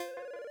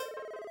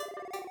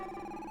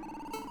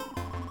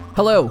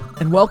Hello,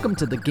 and welcome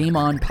to the Game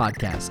On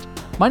podcast.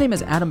 My name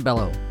is Adam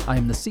Bello. I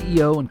am the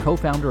CEO and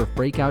co-founder of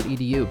Breakout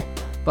EDU,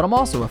 but I'm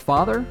also a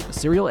father, a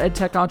serial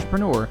edtech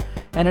entrepreneur,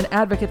 and an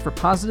advocate for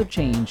positive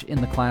change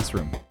in the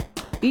classroom.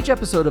 Each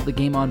episode of the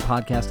Game On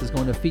podcast is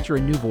going to feature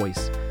a new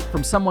voice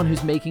from someone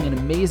who's making an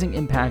amazing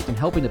impact and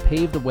helping to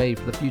pave the way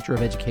for the future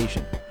of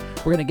education.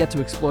 We're going to get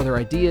to explore their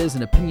ideas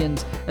and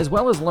opinions, as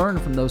well as learn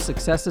from those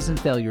successes and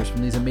failures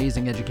from these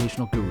amazing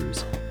educational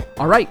gurus.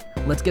 All right,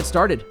 let's get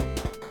started.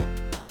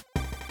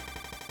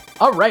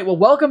 All right, well,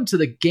 welcome to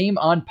the Game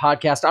On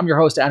podcast. I'm your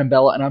host, Adam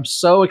Bella, and I'm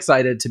so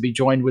excited to be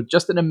joined with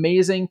just an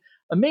amazing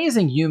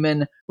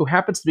human who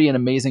happens to be an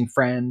amazing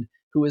friend,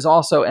 who is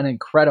also an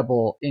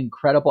incredible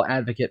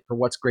advocate for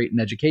what's great in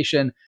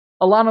education.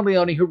 Elana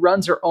Leoni, who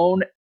runs her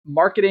own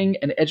marketing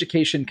and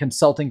education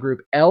consulting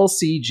group,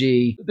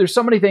 LCG. There's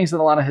so many things that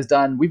Elana has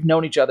done. We've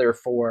known each other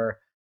for,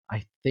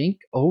 I think,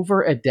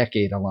 over a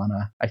decade,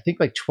 Elana. I think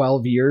like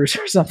 12 years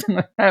or something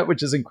like that,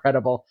 which is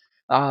incredible.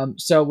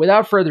 So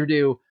without further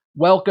ado,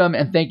 welcome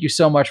and thank you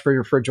so much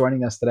for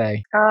joining us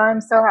today.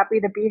 I'm so happy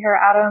to be here,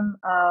 Adam.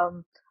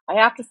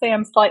 I have to say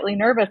I'm slightly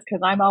nervous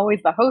because I'm always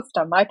the host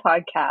on my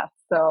podcast.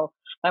 So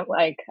I'm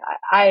like,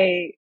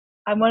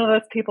 I'm one of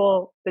those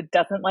people that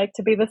doesn't like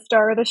to be the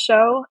star of the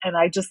show. And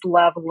I just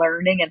love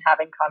learning and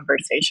having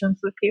conversations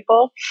with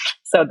people.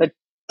 So the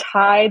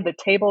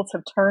tables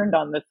have turned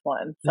on this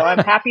one. So I'm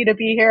happy to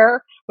be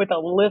here with a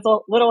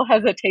little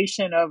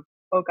hesitation of,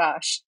 oh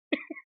gosh.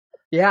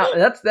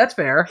 Yeah, that's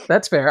fair.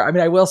 That's fair. I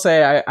mean, I will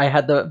say I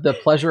had the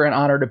pleasure and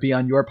honor to be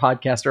on your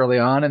podcast early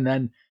on. And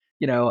then,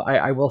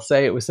 I will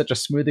say it was such a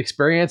smooth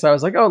experience. I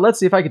was like, oh, let's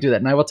see if I could do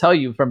that. And I will tell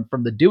you from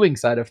the doing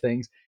side of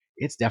things,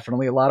 it's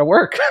definitely a lot of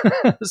work.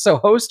 So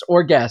host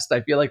or guest,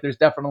 I feel like there's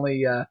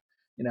definitely,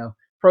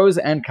 pros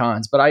and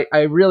cons. But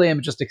I really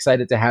am just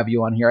excited to have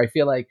you on here. I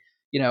feel like,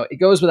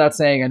 it goes without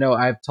saying. I know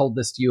I've told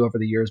this to you over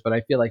the years, but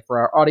I feel like for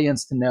our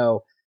audience to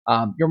know,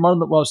 you're one of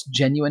the most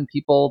genuine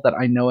people that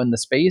I know in the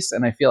space.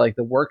 And I feel like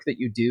the work that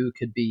you do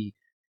could be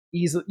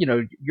easily,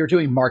 you're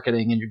doing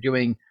marketing and you're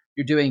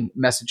doing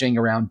messaging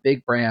around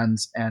big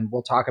brands. And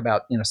we'll talk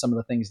about, some of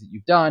the things that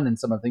you've done and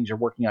some of the things you're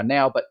working on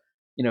now. But,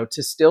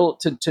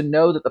 to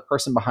know that the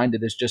person behind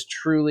it is just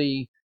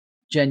truly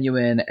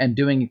genuine and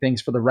doing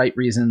things for the right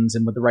reasons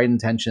and with the right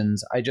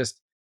intentions. I just,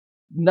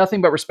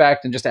 nothing but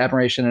respect and just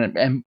admiration.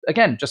 And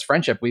again, just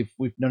friendship. We've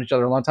known each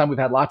other a long time. We've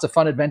had lots of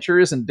fun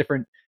adventures and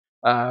different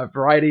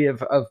variety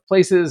of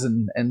places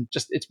and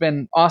just it's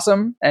been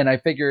awesome. And I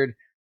figured,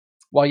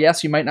 while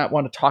yes, you might not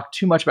want to talk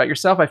too much about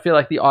yourself, I feel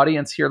like the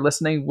audience here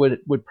listening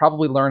would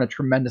probably learn a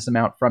tremendous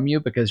amount from you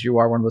because you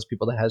are one of those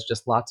people that has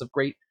just lots of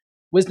great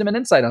wisdom and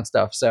insight on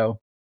stuff. So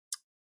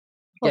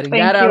getting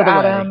that out of the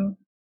Adam.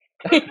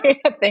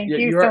 way. Thank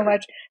you so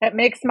much. It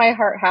makes my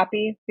heart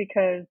happy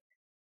because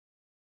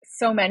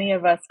so many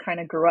of us kind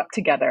of grew up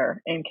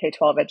together in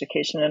K-12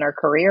 education in our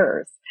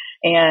careers.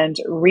 And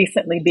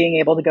recently being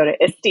able to go to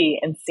ISTE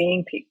and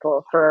seeing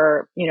people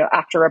for,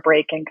 after a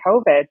break in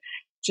COVID,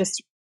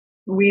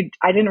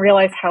 I didn't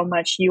realize how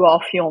much you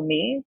all feel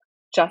me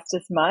just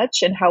as much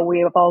and how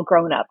we have all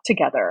grown up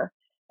together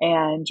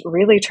and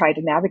really tried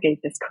to navigate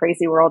this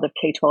crazy world of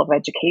K-12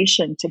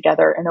 education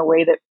together in a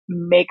way that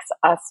makes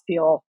us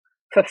feel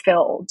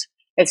fulfilled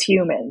as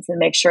humans and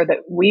make sure that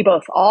we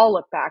both all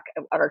look back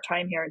at our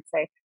time here and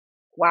say,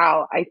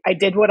 wow, I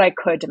did what I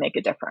could to make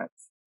a difference.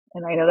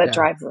 And I know that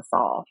drives us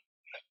all.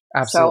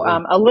 Absolutely.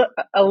 So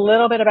a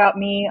little bit about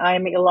me.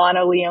 I'm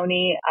Elana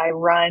Leoni. I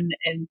run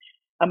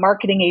a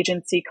marketing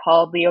agency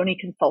called Leoni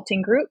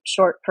Consulting Group,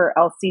 short for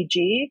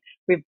LCG.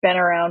 We've been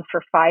around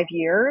for 5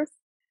 years.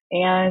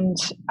 And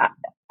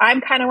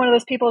I'm kind of one of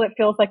those people that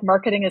feels like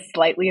marketing is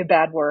slightly a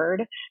bad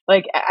word.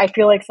 Like, I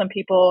feel like some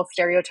people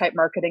stereotype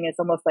marketing as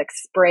almost like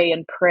spray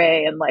and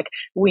pray and like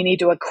we need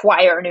to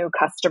acquire new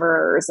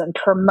customers and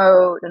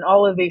promote and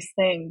all of these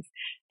things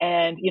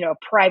and,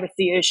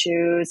 privacy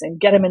issues and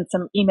get them in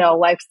some email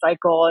life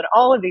cycle and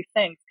all of these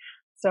things.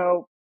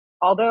 So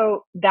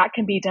although that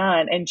can be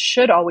done and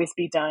should always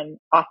be done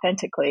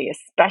authentically,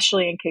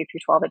 especially in K through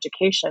 12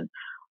 education,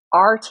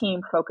 our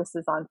team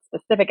focuses on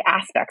specific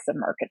aspects of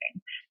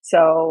marketing.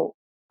 So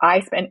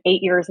I spent 8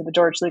 years at the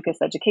George Lucas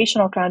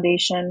Educational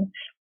Foundation,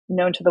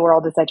 known to the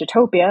world as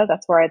Edutopia.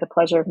 That's where I had the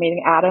pleasure of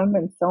meeting Adam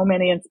and so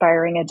many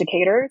inspiring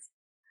educators.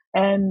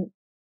 And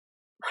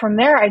from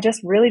there, I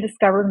just really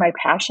discovered my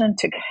passion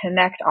to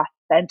connect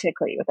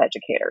authentically with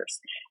educators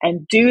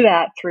and do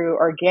that through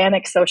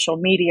organic social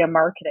media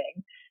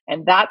marketing.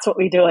 And that's what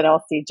we do at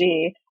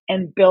LCG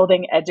and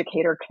building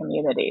educator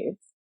communities.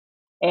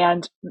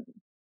 And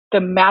the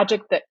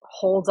magic that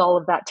holds all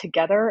of that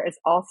together is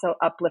also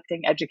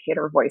uplifting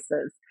educator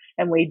voices.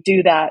 And we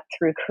do that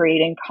through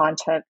creating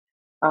content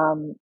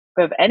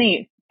of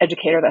any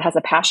educator that has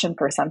a passion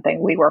for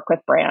something. We work with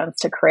brands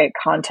to create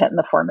content in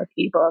the form of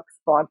ebooks,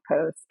 blog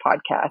posts,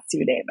 podcasts,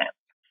 you name it.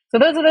 So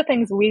those are the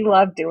things we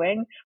love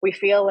doing. We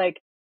feel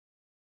like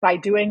by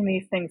doing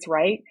these things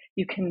right,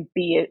 you can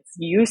be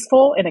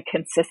useful in a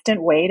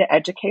consistent way to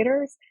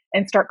educators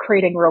and start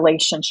creating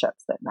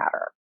relationships that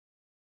matter.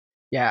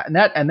 Yeah, and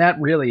that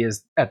really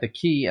is at the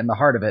key and the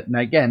heart of it. And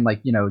again,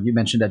 like you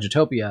mentioned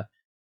Edutopia,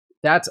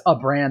 that's a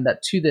brand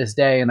that to this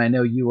day, and I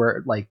know you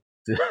were like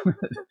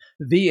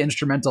the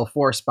instrumental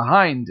force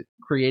behind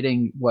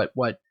creating what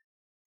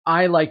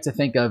I like to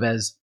think of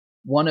as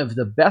one of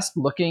the best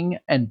looking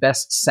and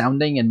best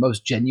sounding and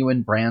most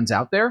genuine brands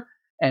out there.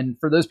 And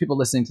for those people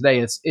listening today,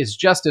 it's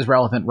just as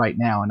relevant right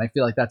now. And I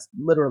feel like that's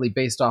literally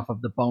based off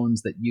of the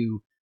bones that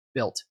you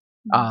built.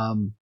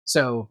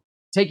 So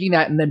taking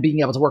that and then being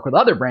able to work with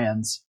other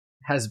brands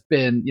has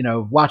been,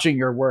 watching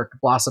your work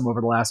blossom over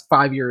the last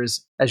 5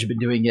 years as you've been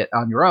doing it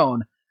on your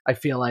own. I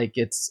feel like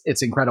it's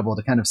incredible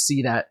to kind of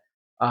see that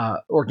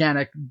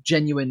organic,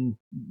 genuine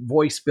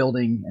voice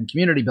building and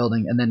community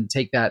building, and then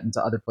take that into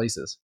other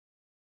places.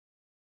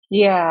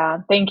 Yeah,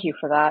 thank you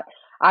for that.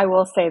 I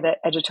will say that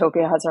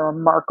Edutopia has a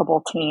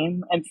remarkable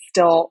team, and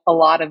still a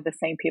lot of the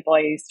same people I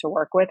used to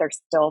work with are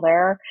still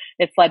there.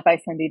 It's led by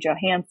Cindy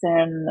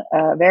Johansson,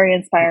 a very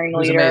inspiring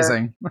Who's leader.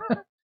 amazing.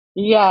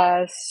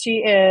 Yes, she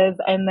is.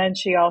 And then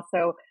she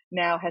also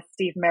now has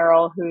Steve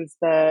Merrill, who's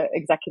the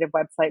executive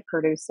website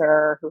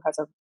producer, who has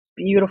a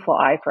beautiful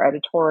eye for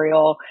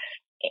editorial.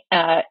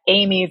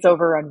 Amy's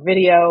over on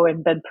video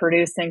and been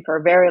producing for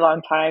a very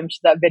long time. She's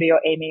that video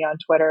Amy on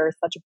Twitter,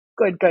 such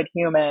a good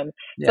human. So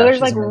Yeah, there's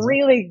she's like amazing.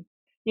 really,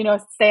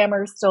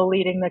 Sammer's still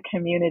leading the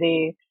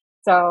community.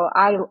 So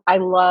I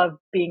love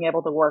being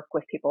able to work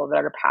with people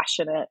that are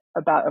passionate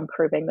about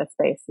improving the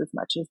space as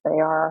much as they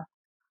are.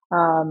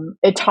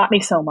 It taught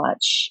me so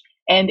much,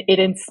 and it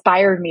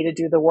inspired me to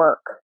do the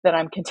work that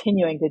I'm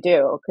continuing to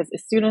do. Because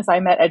as soon as I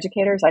met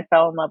educators, I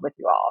fell in love with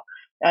you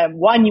all.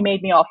 One, you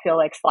made me all feel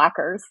like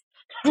slackers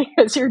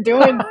because you're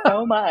doing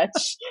so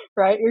much,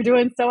 right? You're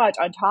doing so much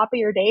on top of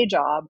your day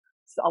job.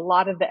 So a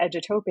lot of the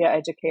Edutopia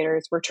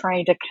educators were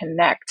trying to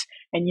connect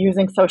and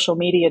using social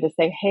media to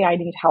say, hey, I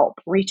need help,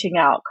 reaching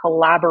out,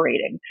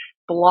 collaborating,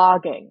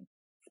 blogging,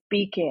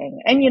 speaking.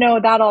 And,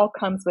 that all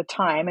comes with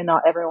time, and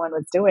not everyone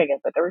was doing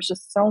it, but there was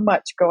just so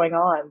much going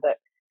on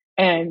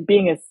and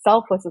being as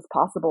selfless as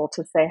possible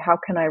to say, how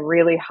can I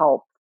really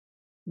help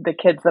the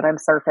kids that I'm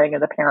serving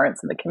and the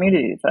parents and the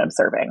communities that I'm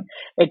serving?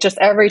 It just,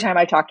 every time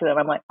I talk to them,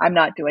 I'm like, I'm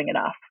not doing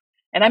enough.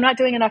 And I'm not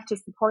doing enough to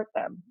support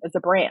them as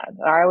a brand.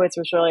 I always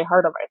was really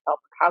hard on myself.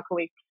 How can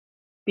we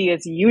be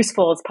as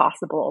useful as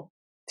possible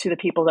to the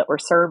people that we're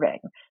serving?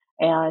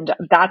 And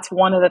that's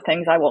one of the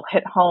things I will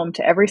hit home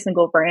to every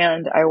single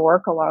brand I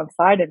work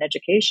alongside in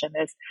education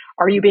is,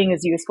 are you being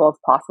as useful as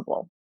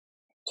possible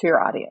to your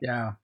audience?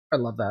 Yeah, I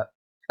love that.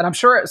 And I'm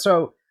sure.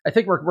 So I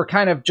think we're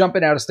kind of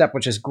jumping out of step,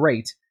 which is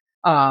great.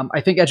 I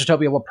think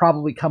Edutopia will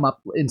probably come up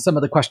in some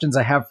of the questions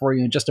I have for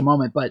you in just a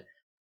moment. But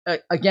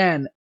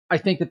again, I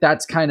think that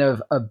that's kind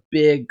of a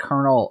big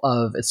kernel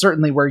of it's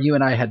certainly where you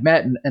and I had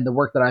met, and the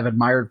work that I've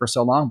admired for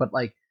so long. But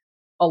like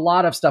a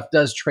lot of stuff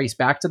does trace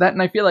back to that.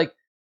 And I feel like,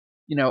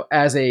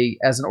 as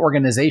an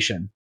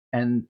organization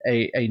and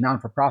a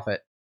non for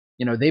profit,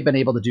 they've been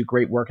able to do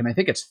great work. And I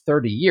think it's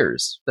 30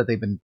 years that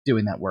they've been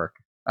doing that work,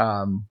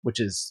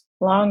 which is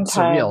Long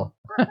time. surreal.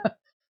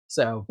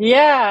 So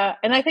Yeah.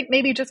 And I think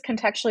maybe just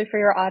contextually for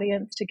your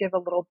audience to give a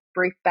little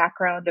brief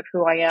background of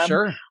who I am.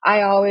 sure.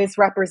 I always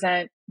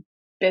represent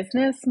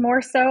business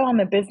more so on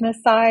the business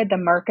side, the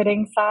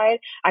marketing side.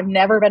 I've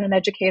never been an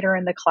educator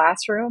in the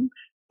classroom,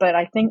 but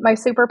I think my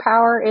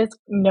superpower is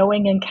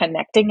knowing and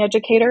connecting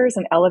educators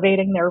and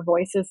elevating their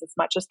voices as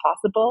much as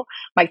possible.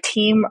 My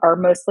team are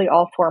mostly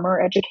all former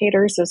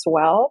educators as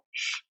well.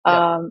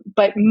 Yep.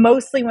 But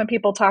mostly when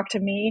people talk to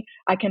me,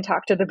 I can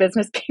talk to the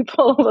business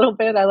people a little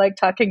bit. I like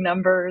talking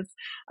numbers,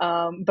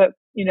 but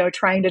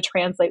trying to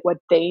translate what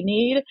they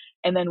need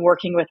and then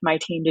working with my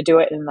team to do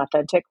it in an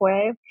authentic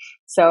way.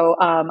 So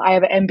I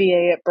have an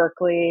MBA at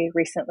Berkeley.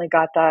 Recently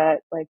got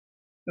that, like,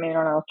 I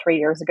don't know, 3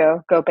 years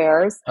ago. Go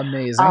Bears!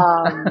 Amazing.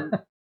 Um,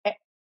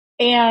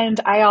 and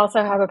I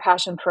also have a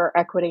passion for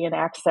equity and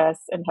access,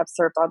 and have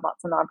served on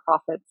lots of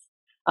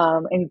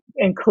nonprofits,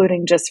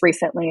 including just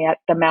recently at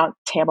the Mount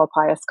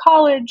Tamalpais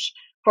College,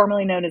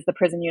 formerly known as the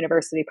Prison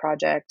University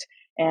Project.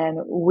 And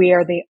we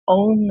are the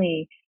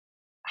only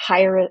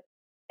higher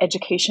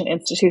education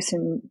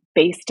institution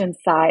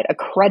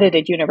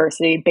accredited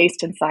university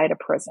based inside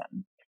a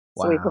prison.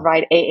 So we Wow.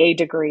 provide AA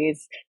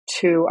degrees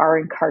to our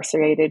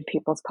incarcerated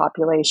people's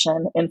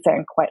population in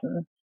San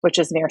Quentin, which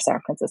is near San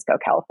Francisco,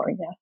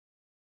 California.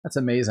 That's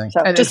amazing.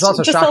 So And it's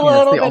also just a shocking that's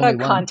little the bit only of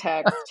one.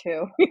 context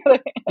too.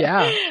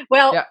 Yeah.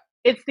 Well, Yeah.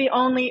 it's the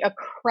only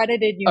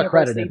accredited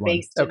Accredited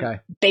university one. Okay.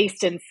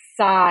 based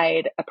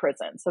inside a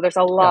prison. So there's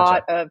a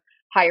lot Gotcha. of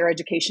higher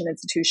education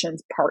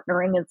institutions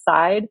partnering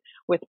inside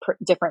with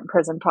different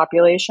prison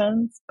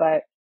populations,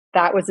 but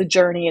that was a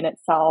journey in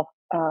itself,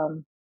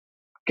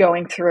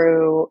 going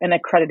through an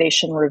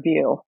accreditation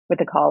review with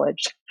the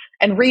college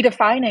and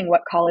redefining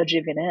what college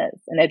even is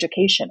and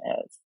education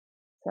is.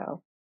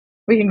 So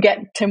we can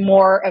get to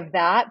more of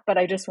that, but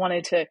I just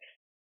wanted to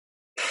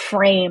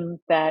frame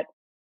that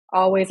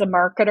always a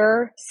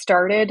marketer,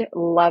 started,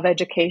 love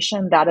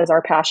education. That is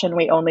our passion.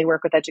 We only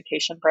work with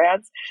education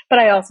brands, but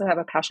I also have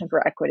a passion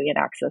for equity and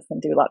access and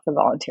do lots of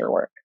volunteer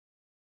work.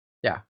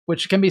 Yeah,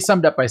 which can be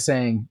summed up by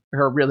saying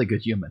you're a really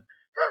good human.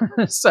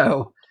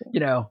 So,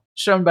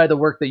 shown by the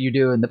work that you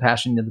do and the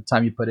passion and the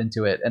time you put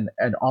into it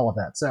and all of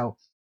that. So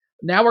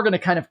now we're going to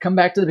kind of come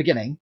back to the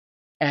beginning.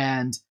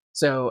 And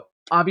so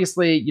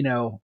obviously,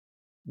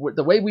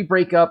 the way we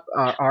break up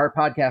our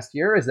podcast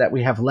here is that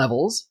we have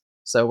levels.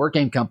 So we're a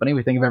game company.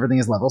 We think of everything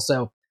as levels.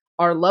 So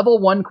our level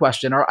 1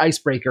 question, our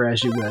icebreaker,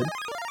 as you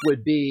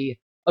would be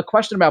a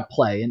question about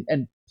play.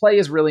 And play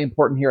is really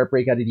important here at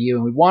Breakout EDU.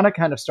 And we want to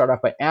kind of start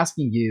off by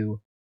asking you,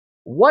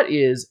 what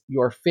is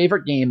your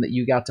favorite game that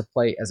you got to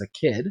play as a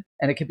kid?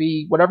 And it could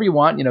be whatever you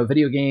want,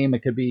 video game.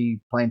 It could be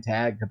playing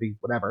tag. It could be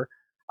whatever.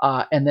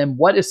 And then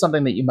what is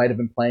something that you might have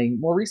been playing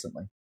more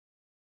recently?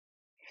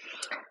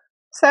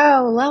 So,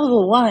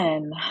 level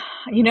 1,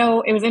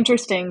 it was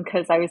interesting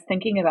because I was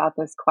thinking about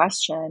this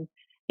question,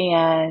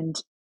 and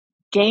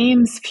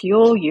games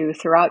fuel you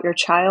throughout your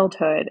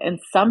childhood. And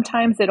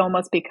sometimes it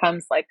almost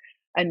becomes like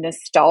a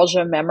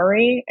nostalgia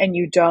memory, and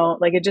you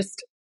don't like it,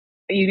 just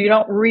you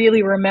don't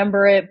really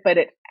remember it, but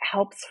it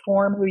helps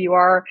form who you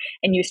are.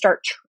 And you start,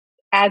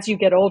 as you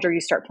get older,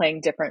 you start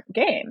playing different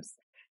games.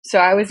 So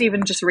I was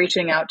even just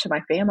reaching out to my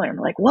family. I'm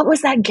like, what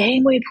was that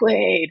game we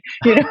played?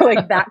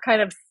 Like that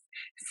kind of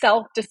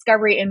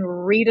self-discovery and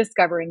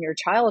rediscovering your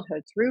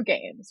childhood through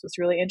games was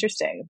really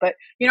interesting. But,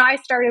 I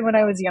started when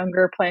I was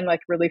younger playing like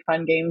really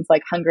fun games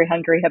like Hungry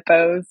Hungry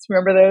Hippos.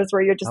 Remember those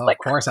where you're just Oh, like,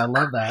 of course, I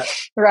love that.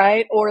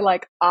 right? Or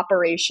like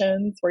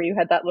Operations where you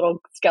had that little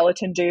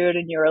skeleton dude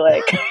and you were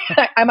like,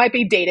 I might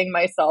be dating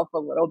myself a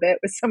little bit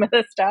with some of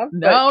this stuff.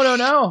 But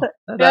No.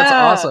 That's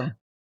yeah, awesome.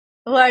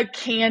 like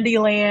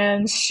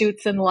Candyland,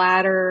 Shoots and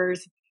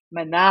Ladders,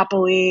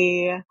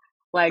 Monopoly. The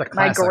Like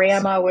my classics.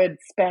 grandma would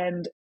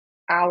spend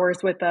hours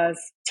with us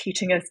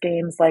teaching us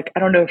games like, I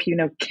don't know if you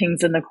know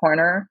Kings in the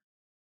Corner.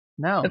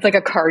 No, It's like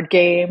a card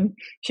game.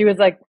 She was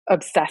like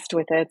obsessed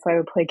with it. So I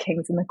would play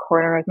Kings in the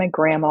Corner with my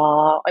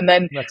grandma. And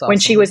then that's when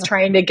she awesome. was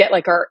trying to get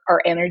like our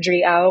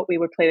energy out, we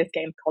would play this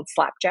game called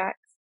Slapjacks.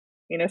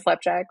 You know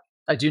Slapjacks?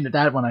 I do know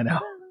that one. I know.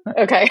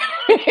 Okay.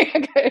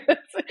 Okay.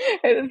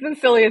 It's the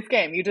silliest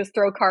game. You just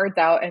throw cards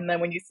out, and then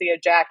when you see a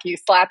jack, you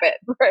slap it,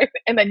 right?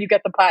 And then you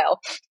get the pile.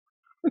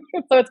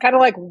 So it's kind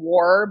of like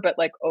war, but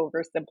like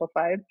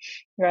oversimplified,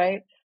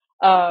 right?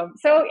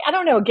 So I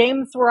don't know.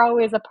 Games were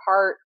always a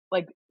part,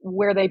 like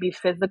where they be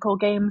physical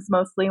games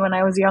mostly when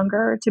I was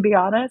younger, to be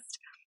honest.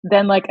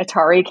 Then like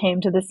Atari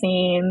came to the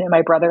scene, and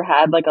my brother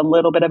had like a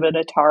little bit of an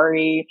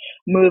Atari,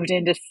 moved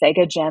into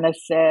Sega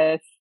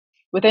Genesis.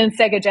 Within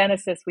Sega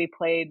Genesis, we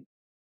played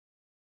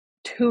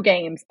 2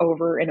 games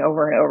over and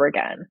over and over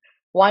again.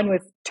 One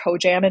was Toe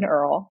Jam and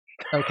Earl.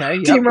 Okay.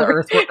 Do you Yep. The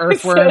remember?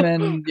 earthworm So,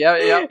 and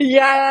yep.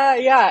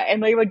 yeah.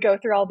 And they would go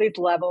through all these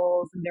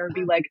levels, and there would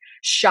be like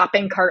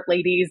shopping cart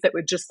ladies that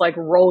would just like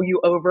roll you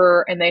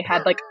over. And they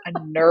had like a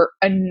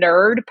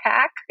nerd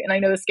pack. And I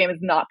know this game is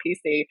not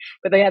PC,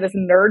 but they had this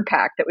nerd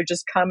pack that would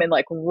just come and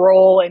like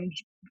roll and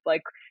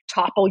like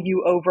topple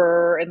you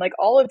over, and like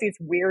all of these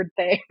weird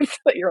things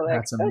that you're like,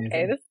 That's okay,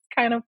 amazing. this is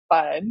kind of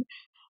fun.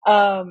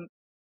 Um,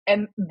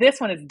 and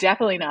this one is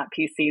definitely not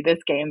PC, this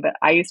game, but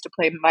I used to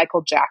play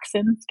Michael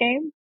Jackson's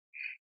game.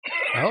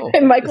 Oh,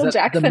 And is Michael that the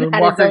Jackson had his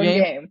Moonwalker own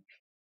game? game.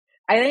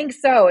 I think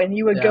so. And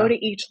you would go Yeah.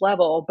 to each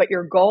level, but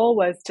your goal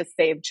was to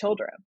save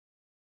children.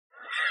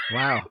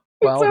 Wow.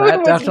 Well, So it that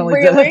was definitely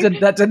did, really,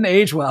 that didn't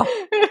age well.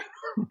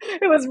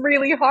 it was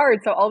really hard.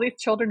 So all these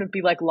children would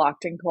be like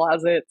locked in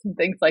closets and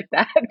things like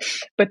that.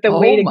 But the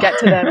way Oh to my. get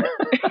to them,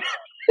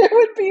 it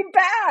would be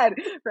bad,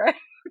 right?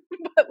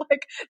 But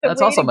like the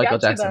That's way also to Michael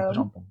get to Jackson.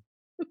 them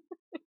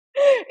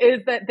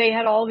is that they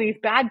had all these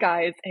bad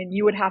guys, and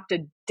you would have to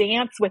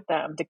dance with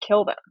them to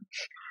kill them.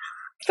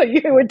 So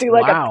you would do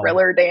like a Wow.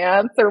 Thriller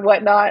dance or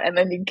whatnot, and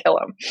then you'd kill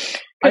them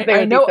because they I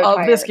would be know so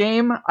of this tired.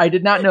 game. I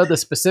did not know the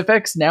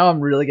specifics. Now I'm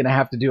really going to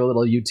have to do a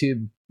little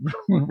YouTube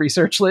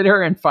research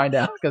later and find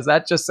out, because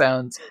that just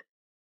sounds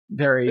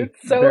very,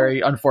 It's so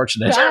very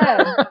unfortunate.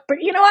 bad. But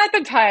at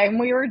the time,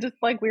 we were just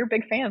like, we were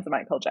big fans of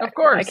Michael Of Jackson. I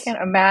course.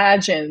 can't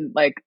imagine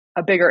like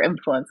a bigger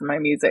influence in my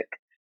music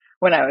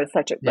when I was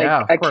such a like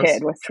Yeah, of a kid course.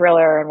 with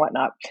Thriller and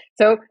whatnot.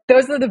 So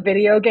those are the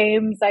video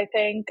games, I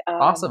think.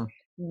 Awesome.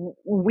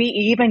 We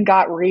even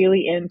got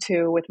really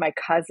into with my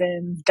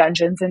cousins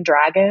Dungeons and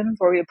Dragons,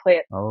 where we would play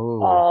it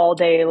Oh, all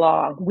day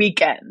long,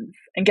 weekends,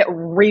 and get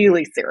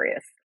really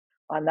serious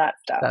on that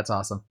stuff. that's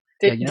awesome.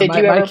 Yeah, Did you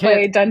my ever kid.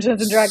 play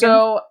Dungeons and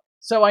Dragons?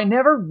 So I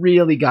never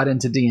really got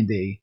into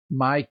D&D.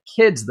 My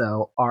kids,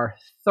 though, are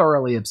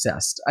thoroughly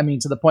obsessed. I mean,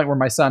 to the point where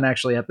my son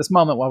actually, at this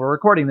moment while we're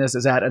recording this,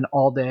 is at an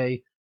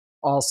all-day,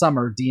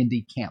 all-summer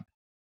D&D camp.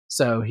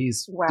 So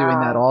he's doing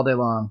that Wow. all day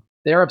long.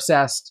 They're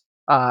obsessed.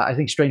 I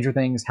think Stranger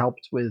Things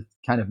helped with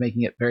kind of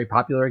making it very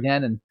popular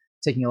again and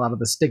taking a lot of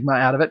the stigma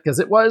out of it, because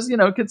it was,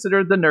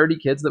 considered the nerdy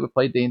kids that would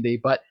play D&D.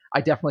 But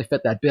I definitely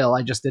fit that bill.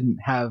 I just didn't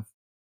have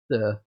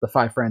the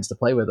 5 friends to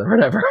play with or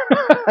whatever.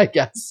 I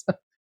guess.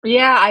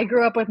 Yeah, I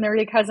grew up with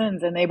nerdy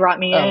cousins, and they brought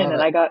me I in, love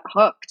and it. I got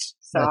hooked.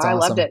 So That's I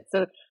loved awesome. it.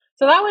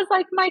 So that was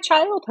like my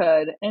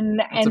childhood. And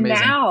That's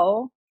amazing.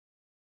 now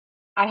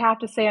I have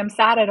to say I'm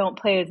sad I don't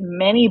play as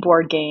many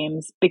board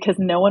games because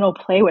no one will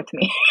play with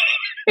me.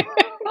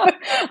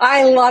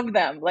 I love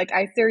them. Like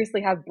I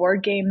seriously have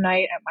board game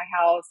night at my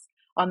house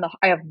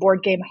I have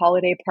board game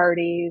holiday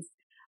parties.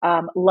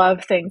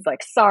 Love things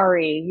like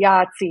Sorry,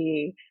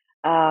 Yahtzee,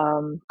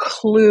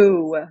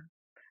 Clue.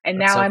 And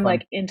That's now so I'm fun.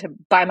 like into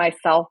by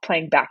myself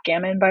playing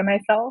backgammon by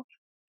myself.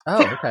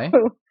 Oh, okay.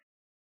 So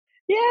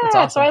That's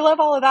yeah, so I awesome. love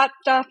all of that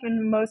stuff.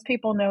 And most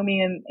people know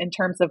me in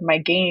terms of my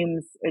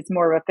games. It's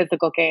more of a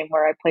physical game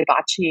where I play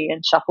bocce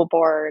and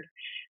shuffleboard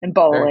and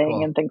Very bowling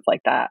cool. and things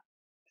like that.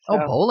 Oh,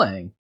 So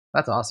bowling.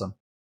 That's awesome.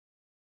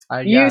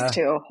 I used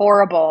to,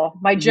 horrible.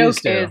 My joke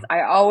used is to.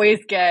 I always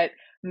get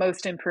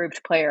most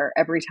improved player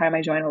every time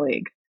I join a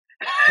league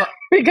Well,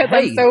 because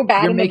I'm hey, so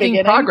bad you're in the making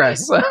beginning.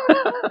 progress.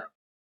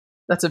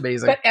 That's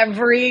amazing. But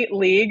every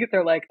league,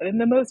 they're like,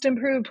 and the most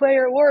improved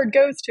player award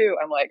goes to.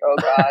 I'm like, oh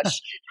gosh.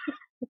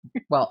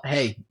 Well,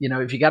 hey,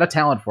 if you got a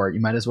talent for it,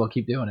 you might as well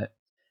keep doing it.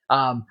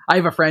 I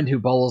have a friend who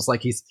bowls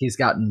like he's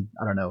gotten,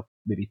 I don't know,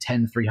 maybe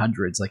 10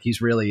 300s. Like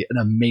he's really an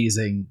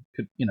amazing,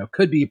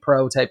 could be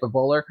pro type of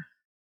bowler.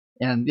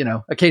 And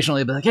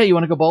occasionally he'll be like, "Hey, you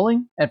want to go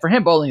bowling?" And for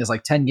him, bowling is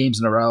like 10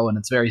 games in a row, and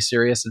it's very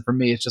serious. And for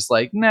me, it's just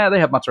like, nah, they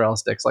have mozzarella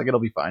sticks, like it'll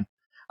be fine.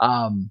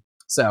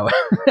 So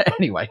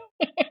anyway,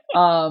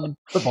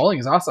 but bowling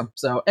is awesome.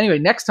 So anyway,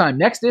 next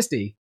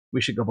ISTE,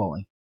 we should go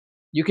bowling.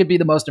 You could be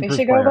the most We improved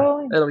should go player.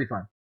 bowling It'll be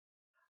fun.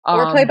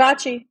 or play Um,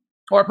 bocce.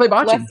 or play It's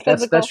less bocce.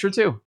 That's physical. true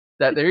too.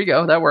 There you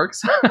go. That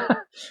works.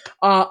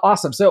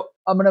 Awesome. So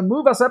I'm going to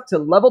move us up to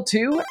level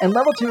 2, and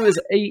level 2 is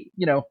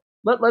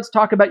let's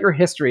talk about your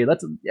history.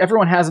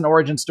 Everyone has an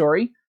origin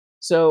story.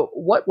 So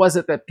what was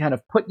it that kind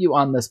of put you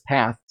on this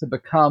path to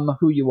become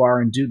who you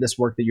are and do this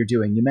work that you're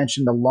doing? You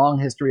mentioned the long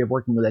history of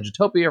working with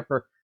Edutopia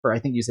for I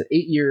think you said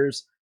 8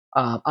 years.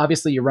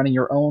 Obviously, you're running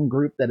your own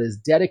group that is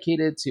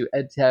dedicated to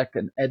ed tech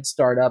and ed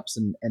startups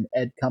and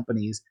ed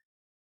companies.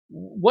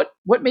 What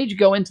made you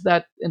go into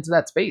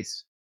that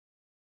space?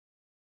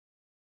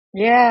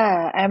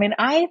 Yeah, I mean,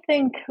 I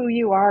think who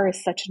you are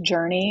is such a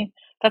journey.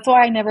 That's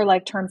why I never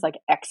like terms like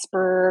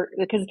expert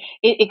because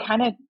it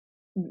kind of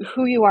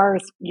who you are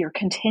is you're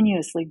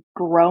continuously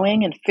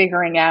growing and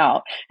figuring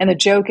out. And the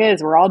joke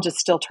is we're all just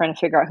still trying to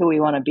figure out who we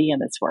want to be in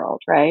this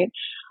world, right?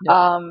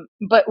 Yep.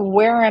 But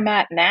where I'm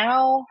at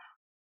now,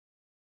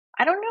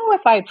 I don't know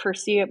if I'd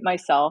foresee it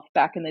myself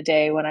back in the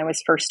day when I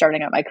was first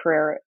starting out my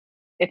career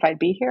if I'd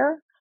be here.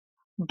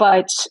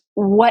 But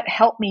what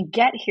helped me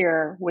get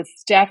here was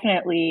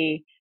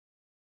definitely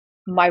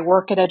my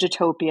work at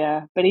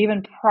Edutopia, but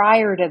even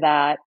prior to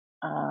that,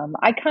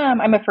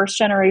 I'm a first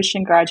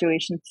generation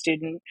graduation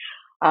student,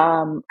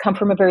 come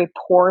from a very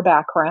poor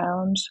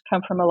background,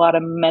 come from a lot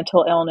of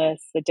mental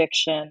illness,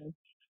 addiction,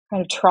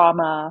 kind of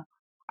trauma.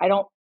 I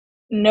don't,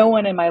 no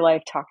one in my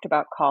life talked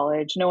about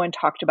college. No one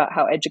talked about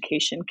how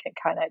education can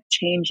kind of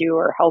change you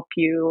or help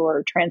you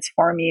or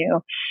transform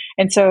you.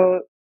 And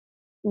so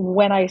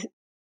when I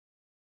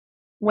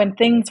when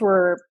things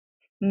were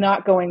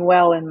not going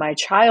well in my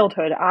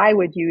childhood, I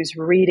would use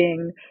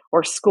reading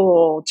or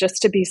school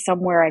just to be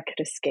somewhere I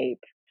could escape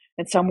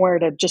and somewhere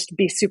to just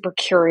be super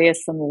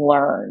curious and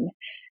learn.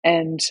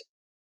 And,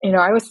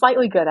 I was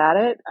slightly good at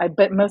it,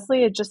 but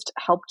mostly it just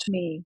helped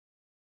me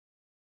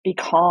be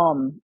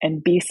calm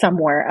and be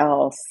somewhere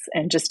else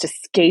and just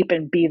escape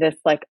and be this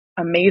like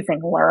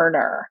amazing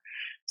learner.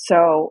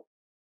 So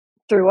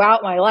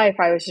throughout my life,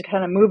 I was just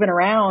kind of moving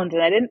around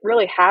and I didn't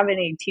really have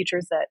any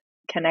teachers that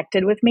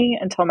connected with me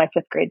until my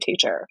fifth grade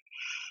teacher.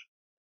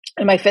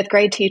 And my fifth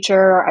grade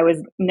teacher, I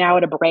was now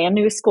at a brand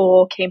new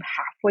school, came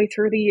halfway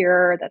through the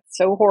year. That's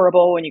so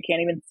horrible when you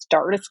can't even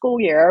start a school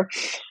year.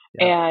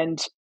 Yep. And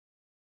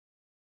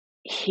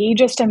he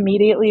just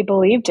immediately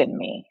believed in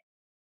me.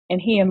 And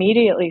he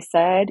immediately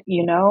said,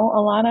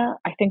 Elana,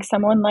 I think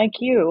someone like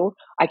you,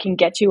 I can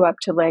get you up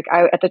to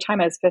at the time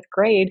I was fifth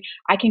grade,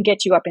 I can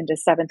get you up into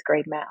seventh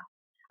grade math.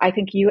 I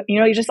think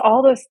just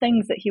all those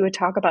things that he would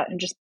talk about and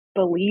just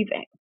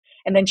believing.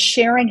 And then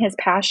sharing his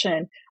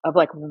passion of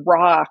like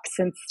rocks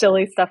and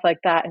silly stuff like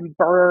that and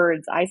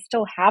birds. I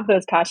still have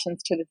those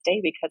passions to this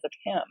day because of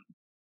him.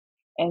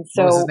 And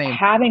What was his so name?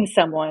 having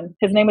someone,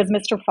 his name was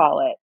Mr.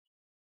 Follett,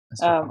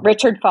 Mr. Follett.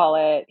 Richard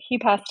Follett, he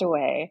passed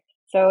away.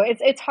 So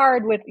it's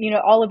hard with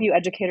all of you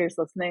educators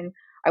listening.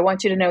 I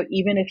want you to know,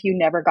 even if you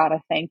never got a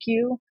thank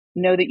you,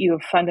 know that you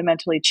have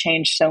fundamentally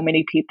changed so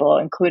many people,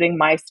 including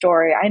my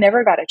story. I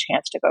never got a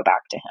chance to go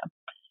back to him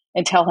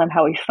and tell him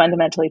how he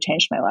fundamentally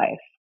changed my life.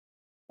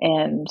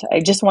 And I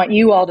just want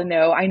you all to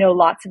know, I know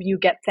lots of you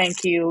get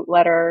thank you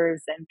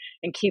letters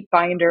and keep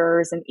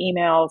binders and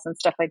emails and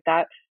stuff like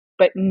that,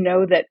 but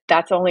know that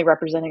that's only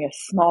representing a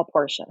small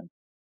portion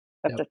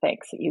of Yep. the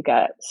thanks that you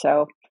get.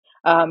 So,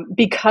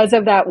 because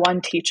of that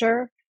one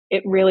teacher,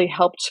 it really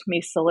helped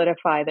me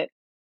solidify that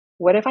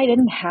what if I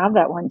didn't have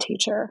that one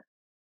teacher?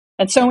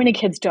 And so many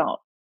kids don't.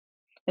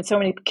 And so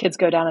many kids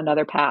go down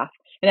another path.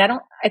 And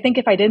I think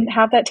if I didn't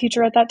have that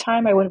teacher at that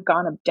time, I would have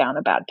gone down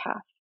a bad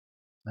path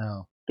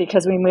No.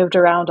 because we moved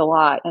around a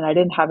lot and I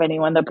didn't have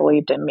anyone that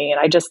believed in me. And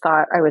I just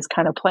thought I was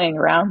kind of playing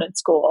around in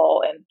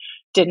school and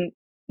didn't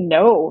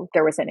know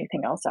there was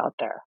anything else out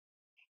there.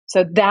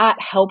 So that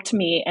helped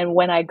me. And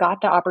when I got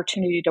the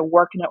opportunity to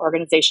work in an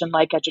organization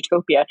like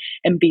Edutopia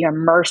and be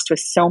immersed with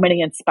so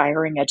many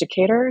inspiring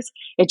educators,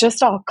 it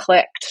just all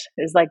clicked.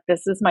 It's like,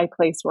 this is my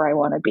place where I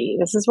want to be.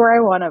 This is where I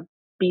want to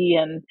be.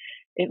 And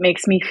it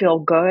makes me feel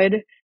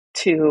good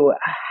to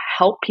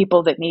help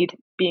people that need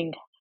being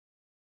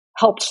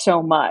helped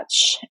so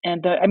much.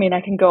 And I mean,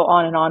 I can go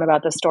on and on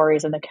about the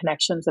stories and the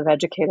connections of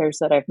educators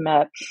that I've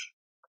met,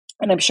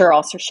 and I'm sure I'll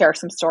also share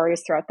some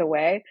stories throughout the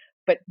way,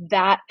 but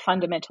that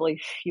fundamentally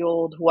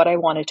fueled what I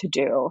wanted to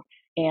do.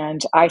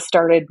 And I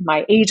started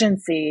my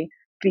agency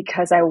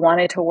because I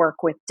wanted to work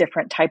with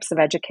different types of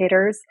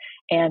educators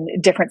and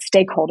different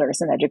stakeholders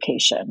in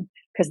education.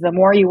 Because the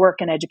more you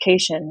work in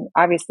education,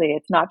 obviously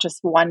it's not just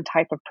one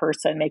type of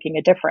person making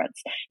a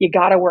difference. You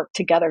got to work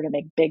together to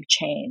make big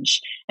change.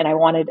 And I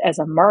wanted, as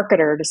a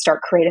marketer, to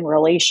start creating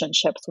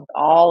relationships with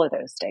all of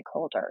those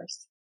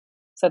stakeholders.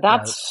 So Yeah,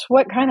 that's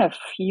what kind of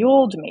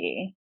fueled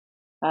me.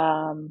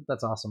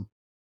 that's awesome.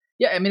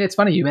 Yeah, I mean, it's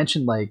funny you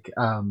mentioned like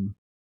all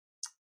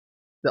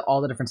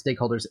the different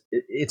stakeholders.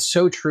 It's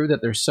so true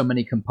that there's so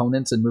many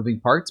components and moving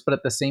parts, but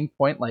at the same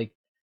point, like,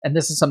 and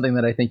this is something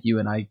that I think you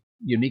and I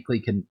uniquely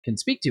can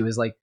speak to, is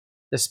like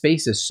the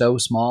space is so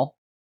small,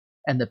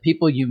 and the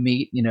people you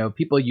meet,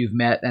 people you've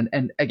met,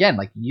 and again,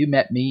 like you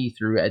met me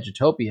through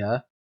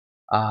Edutopia.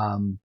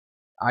 Um,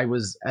 I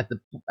was at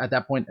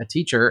that point a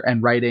teacher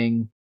and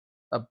writing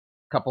a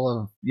couple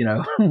of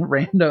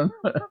random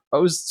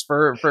posts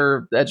for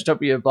the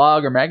Edutopia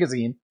blog or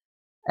magazine,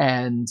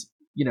 and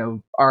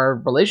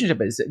our relationship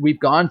is we've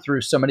gone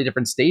through so many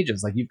different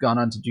stages. Like, you've gone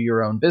on to do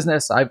your own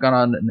business, I've gone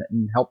on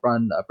and help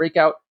run a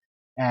breakout,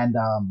 and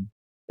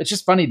it's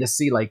just funny to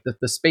see like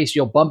the space.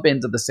 You'll bump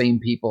into the same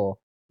people,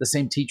 the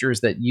same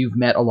teachers that you've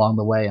met along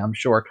the way, I'm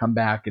sure, come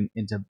back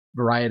into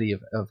variety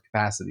of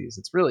capacities.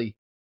 It's really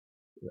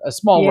a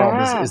small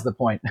world is Yeah. the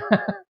point.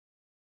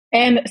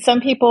 And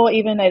some people,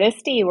 even at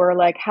ISTE, were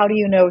like, how do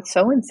you know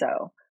so and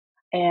so?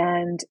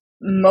 And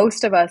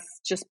most of us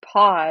just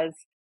pause,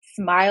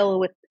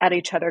 smile at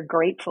each other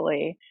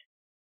gratefully,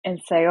 and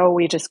say, oh,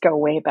 we just go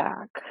way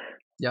back.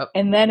 Yep.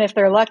 And then if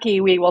they're lucky,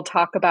 we will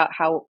talk about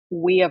how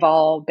we have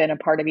all been a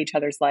part of each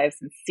other's lives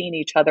and seen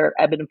each other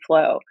ebb and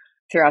flow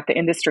throughout the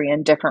industry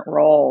in different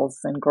roles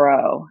and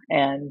grow.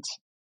 And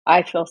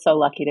I feel so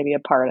lucky to be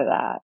a part of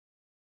that.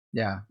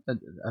 Yeah.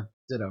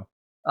 Ditto.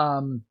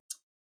 Um,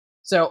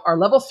 So our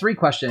level 3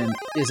 question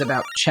is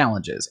about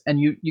challenges, and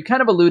you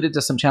kind of alluded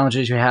to some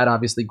challenges you had,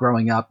 obviously,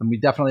 growing up, and we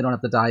definitely don't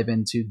have to dive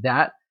into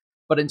that.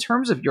 But in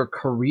terms of your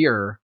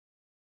career,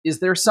 is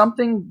there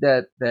something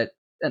that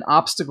an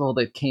obstacle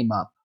that came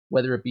up,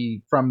 whether it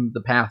be from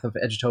the path of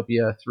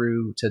Edutopia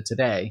through to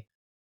today,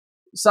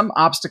 some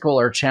obstacle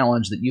or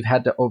challenge that you've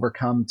had to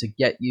overcome to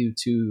get you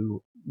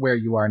to where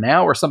you are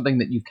now, or something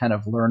that you've kind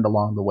of learned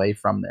along the way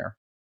from there?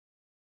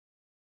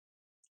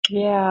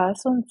 Yeah,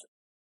 this one's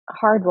a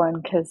hard one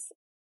because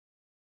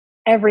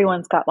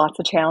everyone's got lots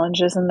of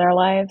challenges in their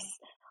lives.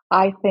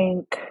 I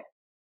think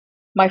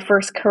my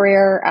first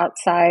career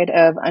outside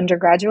of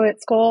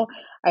undergraduate school,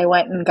 I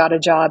went and got a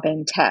job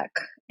in tech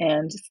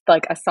and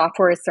like a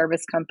software as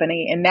service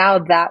company. And now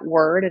that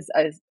word is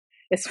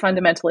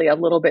fundamentally a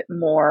little bit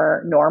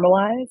more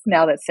normalized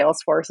now that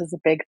Salesforce is a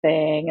big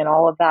thing and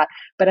all of that.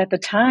 But at the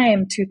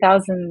time,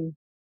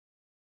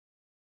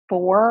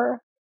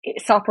 2004,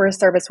 software as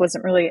service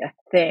wasn't really a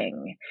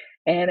thing.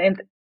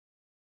 And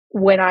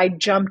when I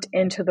jumped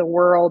into the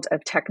world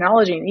of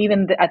technology, and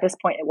even at this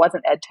point, it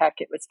wasn't ed tech,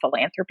 it was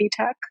philanthropy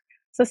tech.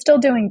 So still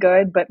doing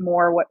good, but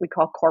more what we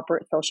call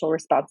corporate social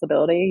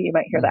responsibility. You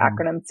might hear the Mm-hmm.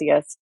 acronym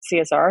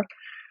CSR.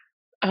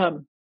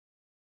 Um,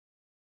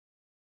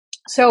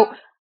 so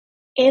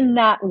in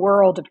that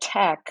world of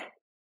tech,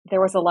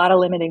 there was a lot of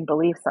limiting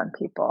beliefs on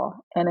people.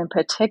 And in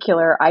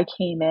particular, I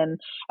came in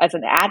as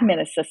an admin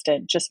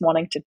assistant, just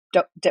wanting to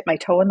dip my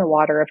toe in the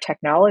water of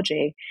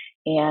technology.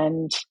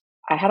 And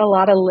I had a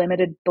lot of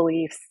limited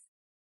beliefs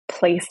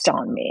placed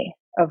on me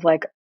of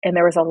like, and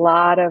there was a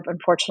lot of,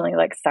 unfortunately,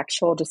 like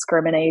sexual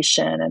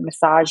discrimination and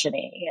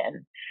misogyny,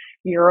 and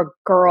you're a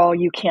girl,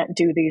 you can't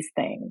do these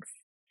things.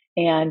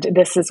 And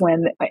this is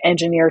when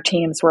engineer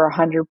teams were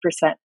 100%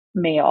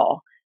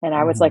 male. And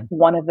I was like Mm-hmm.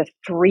 one of the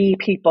three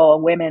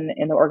women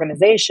in the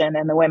organization,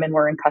 and the women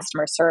were in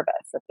customer service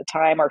at the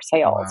time, or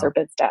sales or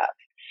Wow. biz dev.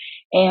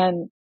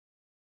 And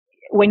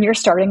when you're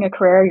starting a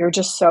career, you're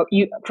just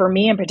for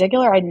me in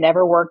particular, I'd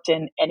never worked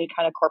in any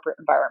kind of corporate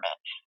environment.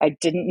 I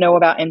didn't know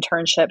about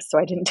internships, so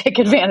I didn't take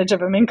advantage of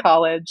them in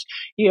college.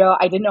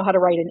 I didn't know how to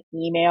write an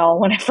email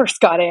when I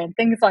first got in,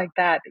 things like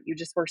that you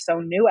just were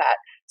so new at.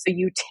 So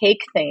you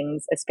take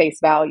things as face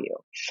value,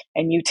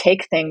 and you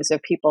take things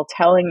of people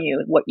telling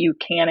you what you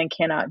can and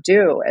cannot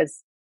do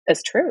as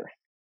truth.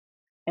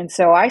 And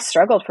so I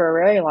struggled for a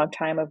really long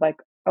time of like,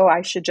 oh,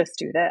 I should just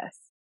do this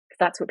because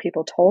that's what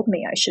people told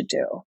me I should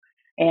do.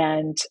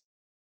 And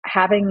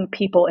having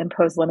people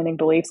impose limiting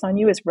beliefs on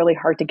you is really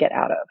hard to get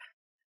out of,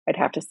 I'd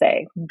have to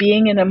say.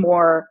 Being in a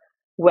more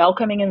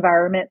welcoming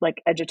environment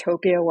like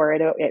Edutopia, where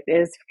it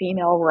is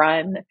female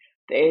run,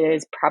 it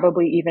is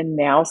probably even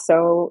now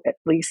so at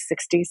least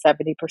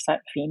 60-70%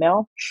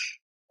 female.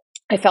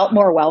 I felt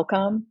more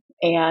welcome,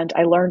 and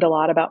I learned a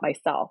lot about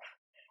myself,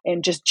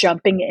 and just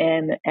jumping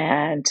in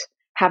and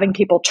having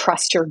people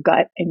trust your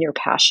gut and your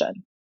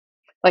passion.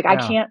 Like, I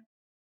Yeah. can't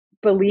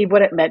believe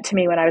what it meant to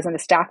me when I was in a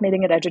staff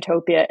meeting at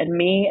Edutopia, and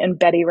me and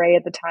Betty Ray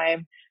at the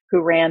time,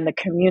 who ran the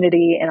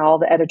community and all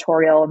the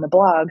editorial and the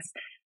blogs,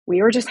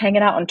 we were just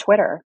hanging out on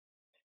Twitter.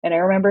 And I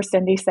remember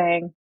Cindy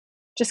saying,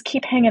 just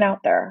keep hanging out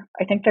there.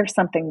 I think there's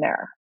something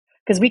there.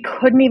 Because we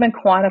couldn't even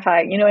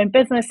quantify, in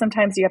business,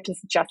 sometimes you have to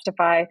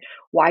justify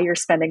why you're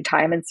spending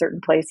time in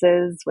certain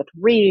places with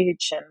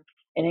reach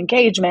and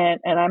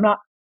engagement. And I'm not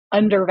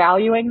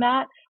undervaluing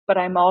that, but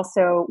I'm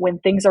also, when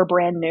things are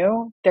brand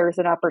new, there's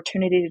an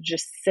opportunity to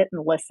just sit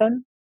and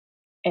listen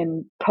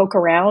and poke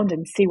around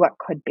and see what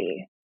could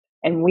be.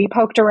 And we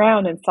poked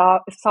around and saw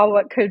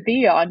what could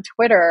be on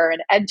Twitter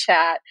and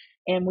EdChat.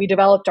 And we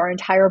developed our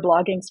entire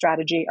blogging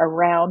strategy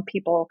around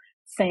people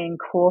saying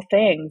cool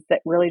things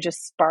that really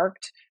just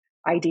sparked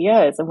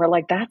ideas. And we're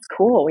like, that's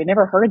cool. We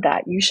never heard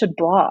that. You should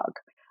blog.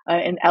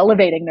 And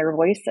elevating their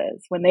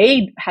voices when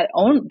they had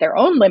their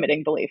own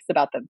limiting beliefs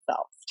about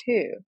themselves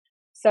too.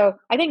 So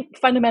I think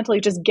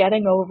fundamentally just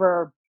getting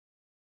over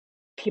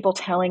people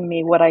telling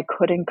me what I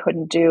could and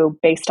couldn't do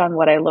based on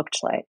what I looked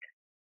like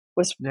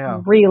was Yeah.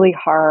 really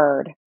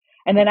hard.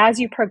 And then as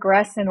you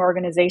progress in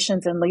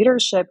organizations and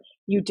leadership,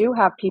 you do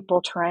have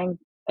people trying,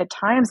 at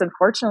times,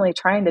 unfortunately,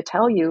 trying to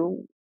tell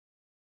you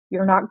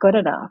you're not good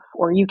enough,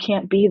 or you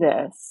can't be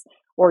this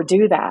or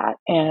do that.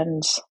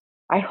 And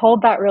I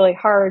hold that really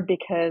hard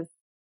because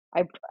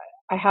I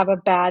I have a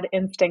bad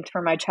instinct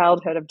from my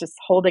childhood of just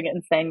holding it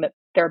and saying that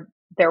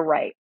they're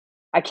right.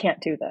 I can't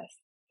do this.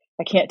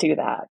 I can't do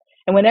that.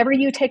 And whenever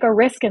you take a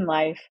risk in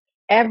life,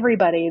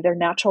 everybody, their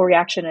natural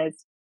reaction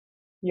is,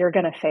 you're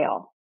going to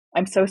fail.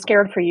 I'm so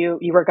scared for you.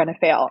 You are going to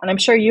fail. And I'm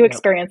sure you Yep.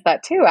 experienced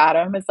that too,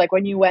 Adam. It's like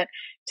when you went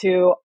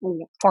to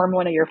form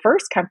one of your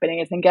first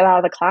companies and get out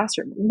of the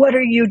classroom. What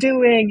are you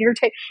doing?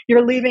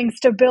 You're leaving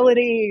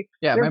stability.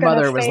 Yeah. You're My going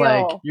to mother was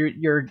like, fail.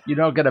 you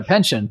don't get a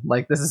pension.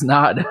 Like, this is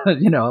not,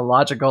 a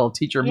logical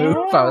teacher move.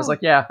 I was Yeah. like,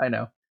 yeah, I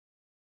know.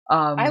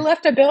 I Um,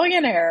 left a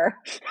billionaire.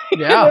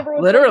 And yeah,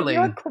 everyone's like, you're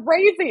literally.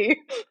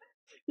 crazy.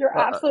 You're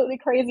Well, absolutely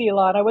crazy,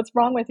 Elana. What's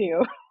wrong with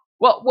you?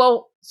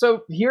 well.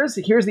 So here's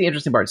the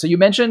interesting part. So you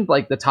mentioned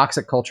like the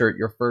toxic culture at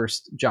your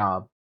first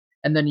job,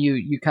 and then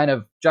you kind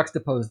of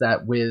juxtapose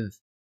that with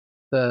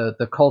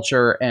the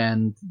culture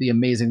and the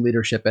amazing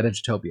leadership at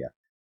Edutopia.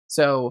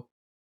 So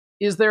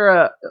is there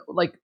a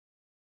like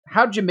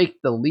how did you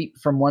make the leap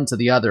from one to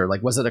the other?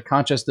 Like, was it a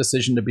conscious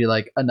decision to be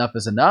like, enough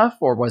is enough,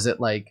 or was it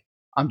like,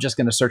 I'm just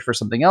going to search for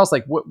something else?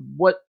 Like,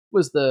 what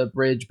was the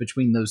bridge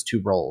between those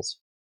two roles?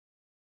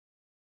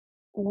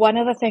 One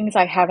of the things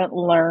I haven't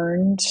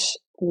learned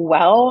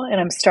well, and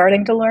I'm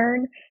starting to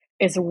learn,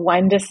 is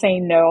when to say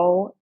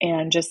no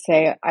and just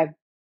say, I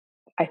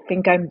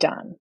think I'm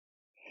done.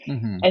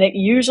 Mm-hmm. And it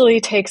usually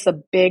takes a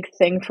big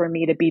thing for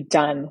me to be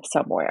done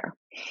somewhere.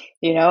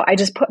 I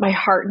just put my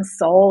heart and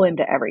soul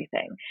into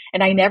everything.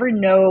 And I never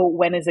know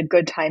when is a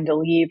good time to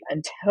leave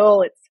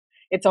until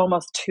it's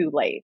almost too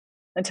late.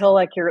 Until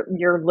like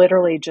you're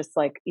literally just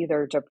like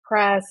either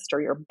depressed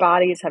or your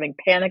body is having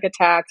panic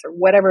attacks or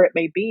whatever it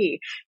may be,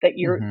 that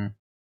Mm-hmm.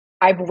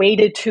 I've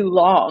waited too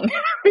long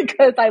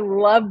because I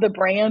love the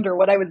brand or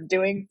what I was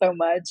doing so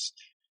much.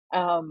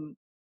 Um,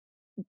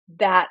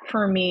 that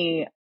for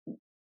me,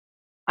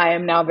 I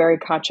am now very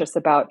conscious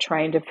about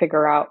trying to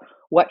figure out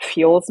what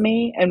fuels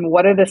me and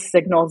what are the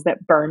signals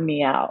that burn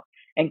me out,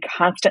 and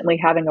constantly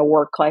having a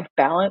work life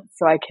balance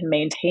so I can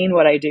maintain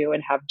what I do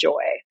and have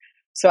joy.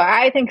 So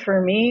I think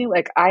for me,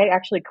 like, I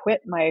actually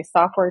quit my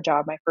software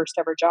job, my first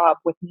ever job,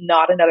 with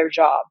not another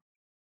job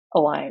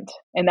aligned.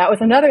 And that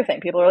was another thing.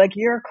 People are like,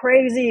 you're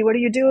crazy. What are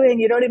you doing?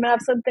 You don't even have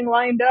something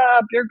lined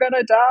up. You're going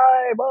to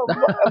die. Blah, blah,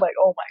 blah. I'm like,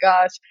 oh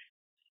my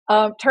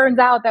gosh. Turns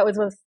out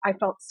was I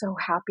felt so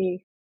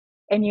happy.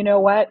 And you know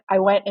what? I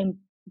went and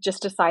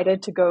just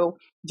decided to go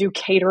do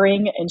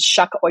catering and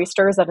shuck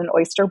oysters at an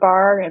oyster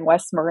bar in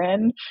West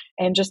Marin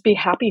and just be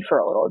happy for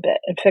a little bit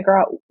and figure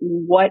out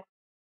what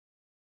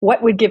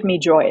would give me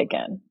joy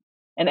again.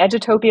 And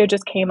Edutopia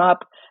just came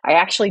up. I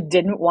actually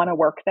didn't want to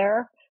work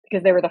there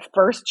because they were the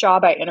first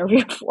job I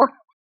interviewed for.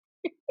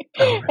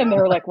 Oh, And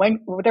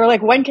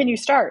when can you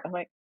start? I'm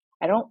like,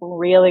 I don't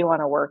really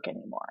want to work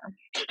anymore.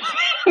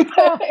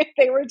 huh.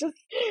 they were just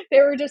they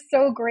were just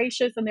so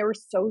gracious, and they were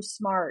so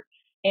smart.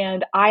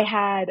 And I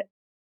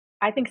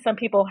think some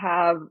people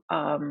have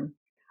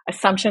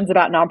assumptions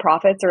about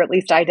nonprofits, or at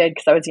least I did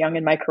because I was young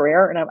in my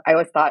career, and I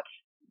always thought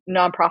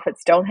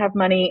nonprofits don't have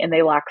money and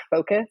they lack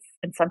focus,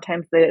 and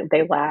sometimes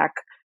they lack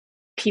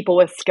people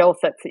with skill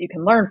sets that you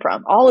can learn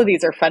from. All of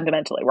these are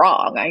fundamentally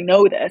wrong. I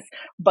know this,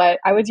 but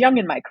I was young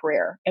in my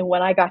career. And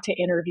when I got to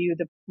interview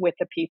with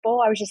the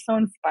people, I was just so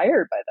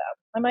inspired by them.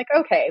 I'm like,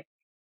 okay,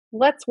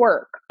 let's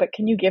work, but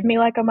can you give me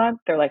like a month?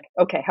 They're like,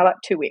 okay, how about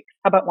 2 weeks?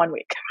 How about 1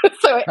 week?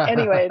 So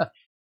anyways,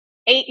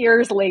 8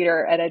 years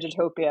later at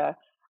Edutopia,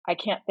 I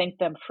can't thank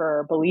them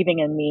for believing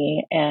in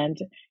me. And,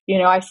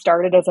 I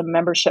started as a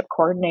membership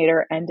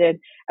coordinator, ended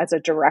as a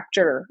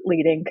director,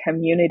 leading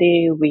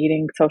community,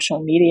 leading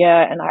social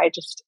media. And I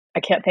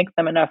can't thank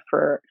them enough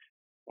for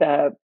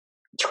the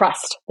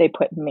trust they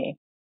put in me.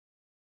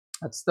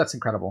 That's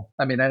incredible.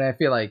 I mean, and I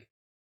feel like,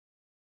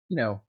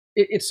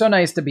 it's so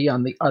nice to be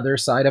on the other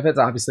side of it.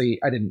 Obviously,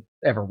 I didn't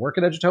ever work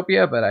at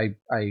Edutopia, but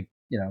I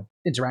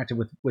interacted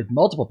with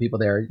multiple people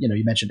there.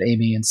 You mentioned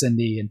Amy and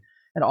Cindy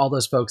and all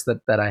those folks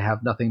that I have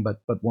nothing but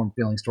warm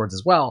feelings towards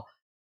as well.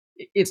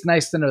 It's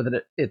nice to know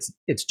that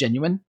it's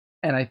genuine,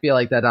 and I feel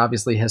like that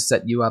obviously has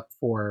set you up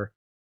for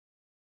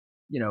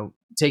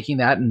taking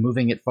that and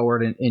moving it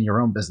forward in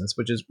your own business,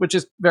 which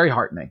is very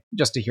heartening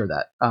just to hear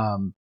that.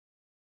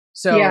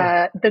 So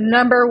Yeah, the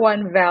number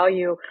one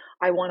value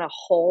I want to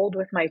hold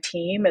with my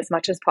team as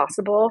much as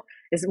possible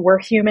is we're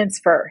humans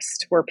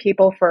first, we're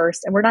people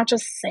first, and we're not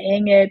just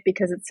saying it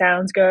because it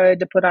sounds good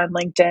to put on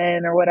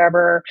LinkedIn or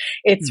whatever.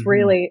 It's mhm,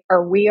 really,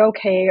 are we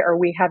okay? Are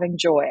we having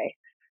joy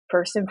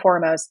first and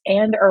foremost?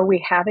 And are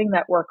we having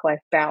that work life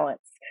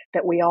balance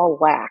that we all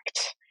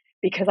lacked?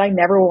 Because I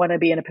never want to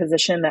be in a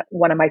position that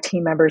one of my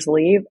team members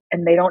leave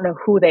and they don't know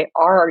who they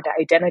are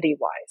identity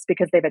wise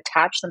because they've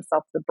attached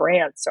themselves to the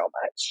brand so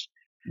much.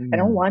 I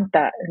don't mm, want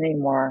that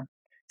anymore.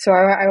 So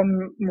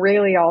I'm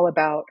really all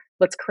about,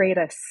 let's create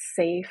a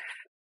safe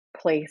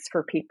place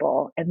for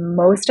people. And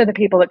most of the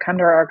people that come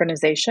to our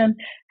organization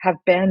have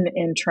been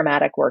in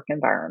traumatic work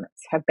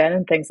environments, have been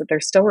in things that they're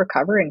still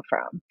recovering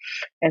from.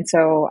 And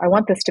so I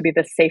want this to be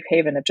the safe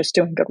haven of just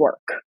doing good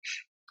work.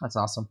 that's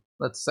awesome.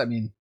 I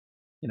mean,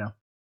 you know,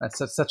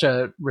 such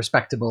a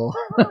respectable,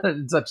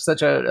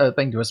 such a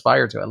thing to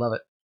aspire to. I love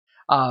it.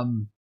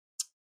 Um,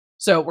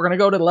 so we're going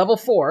to go to level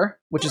 4,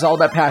 which is all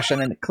about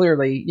passion. And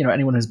clearly,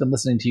 anyone who's been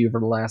listening to you for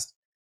the last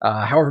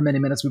however many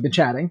minutes we've been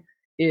chatting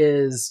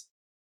is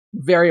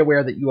very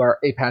aware that you are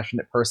a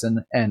passionate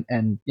person and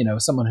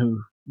someone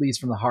who leads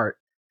from the heart.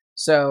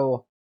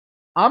 So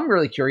I'm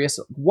really curious,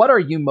 what are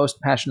you most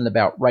passionate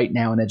about right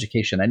now in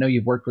education? I know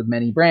you've worked with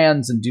many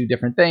brands and do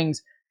different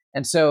things.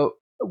 And so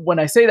when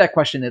I say that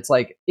question, it's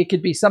like it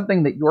could be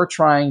something that you're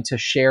trying to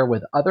share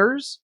with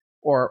others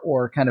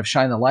or kind of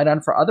shine the light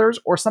on for others,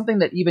 or something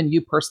that even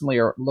you personally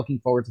are looking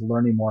forward to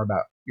learning more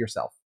about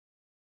yourself.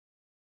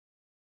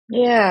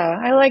 Yeah,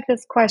 I like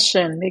this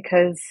question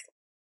because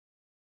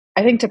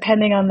I think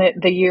depending on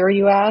the year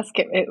you ask,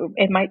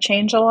 it might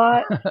change a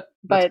lot. That's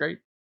But great.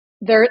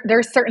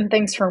 there's certain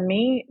things for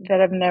me that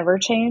have never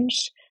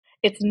changed.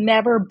 It's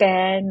never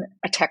been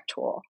a tech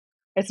tool.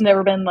 It's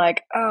never been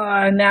like,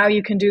 oh, now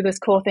you can do this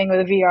cool thing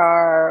with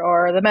VR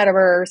or the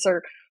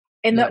metaverse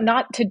Yep.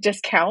 not to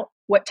discount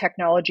what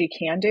technology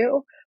can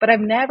do, but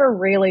I've never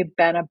really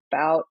been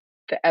about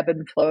the ebb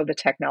and flow of the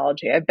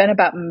technology. I've been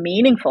about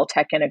meaningful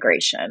tech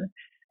integration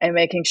and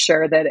making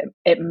sure that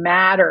it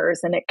matters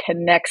and it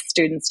connects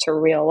students to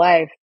real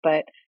life.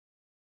 But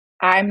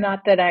I'm not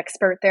that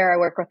expert there. I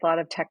work with a lot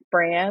of tech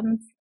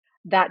brands.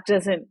 That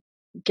doesn't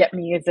get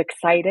me as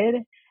excited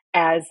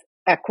as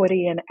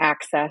equity and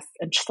access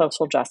and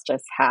social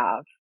justice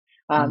have.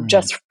 Mm,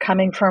 Just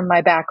coming from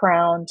my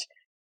background,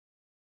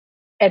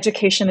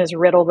 education is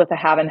riddled with the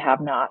have and have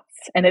nots.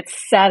 And it's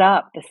set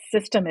up, the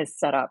system is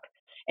set up,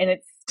 and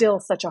it's still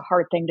such a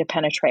hard thing to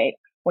penetrate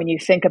when you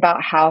think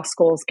about how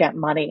schools get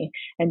money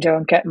and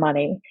don't get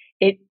money.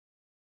 It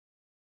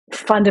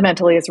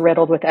fundamentally is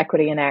riddled with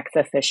equity and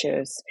access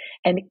issues.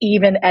 And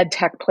even ed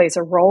tech plays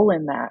a role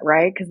in that,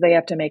 right? Because they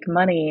have to make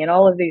money and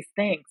all of these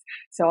things.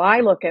 So I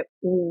look at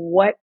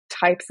what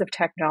types of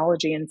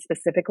technology and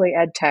specifically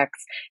ed techs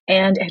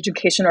and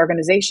education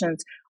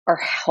organizations are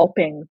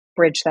helping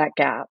bridge that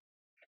gap.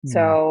 mm,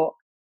 So,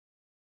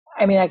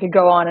 I mean, I could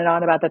go on and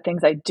on about the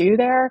things I do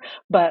there,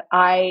 but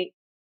I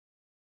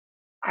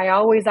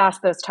always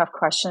ask those tough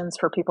questions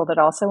for people that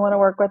also want to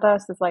work with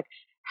us. It's like,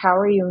 how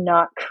are you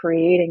not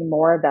creating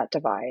more of that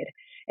divide?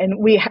 And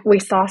we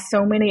saw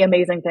so many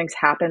amazing things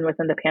happen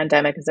within the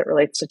pandemic as it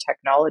relates to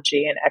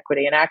technology and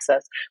equity and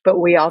access, but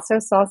we also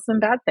saw some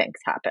bad things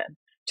happen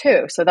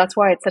too. So that's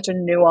why it's such a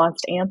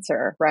nuanced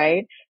answer,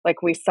 right?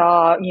 Like we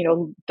saw,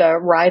 the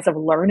rise of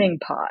learning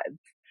pods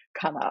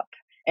come up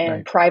and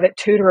right. private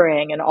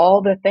tutoring and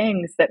all the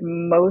things that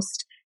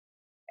most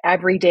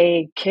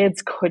everyday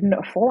kids couldn't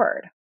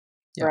afford,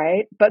 Yeah.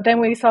 right? But then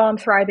we saw them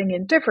thriving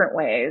in different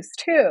ways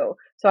too.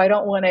 So I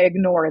don't want to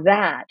ignore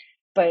that.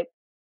 But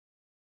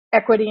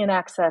equity and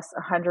access,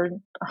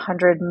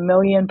 100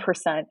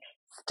 million%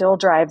 still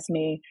drives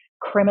me.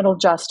 Criminal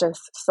justice,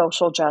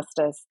 social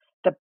justice,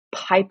 the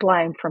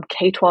pipeline from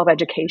K-12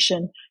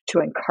 education to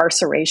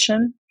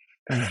incarceration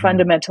Hmm.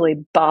 fundamentally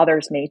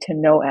bothers me to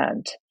no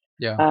end.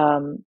 Yeah.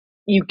 Um,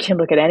 you can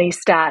look at any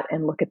stat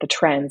and look at the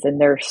trends, and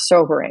they're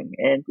sobering,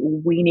 and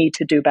we need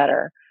to do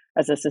better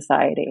as a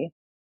society.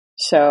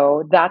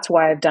 So that's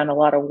why I've done a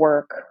lot of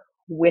work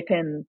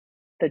within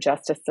the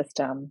justice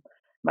system.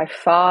 My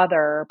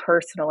father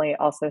personally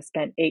also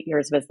spent 8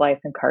 years of his life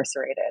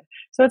incarcerated.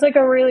 So it's like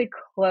a really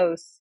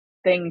close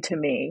thing to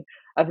me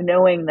of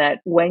knowing that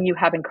when you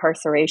have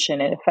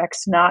incarceration, it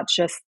affects not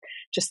just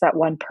just that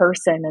one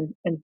person,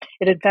 and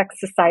it affects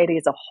society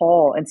as a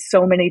whole and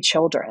so many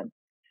children.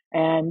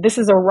 And this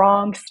is a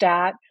wrong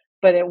stat,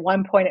 but at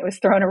one point it was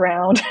thrown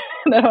around.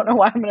 And I don't know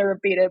why I'm going to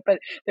repeat it, but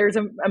there's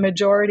a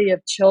majority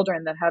of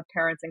children that have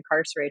parents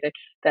incarcerated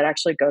that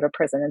actually go to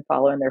prison and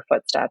follow in their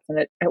footsteps. And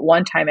at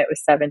one time it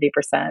was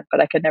 70%,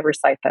 but I could never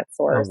cite that Oh,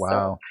 source. So,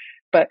 wow.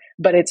 but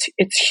it's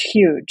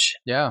huge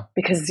Yeah.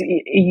 because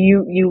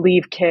you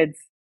leave kids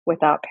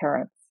without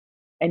parents,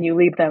 and you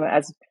leave them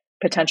as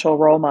potential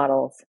role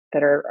models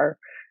that are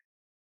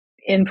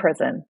in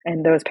prison,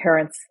 and those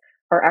parents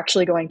are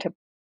actually going to,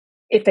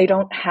 if they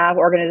don't have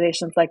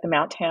organizations like the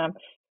Mount Tam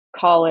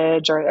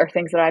College or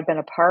things that I've been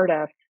a part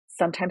of,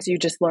 sometimes you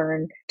just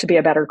learn to be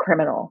a better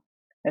criminal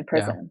in Yeah.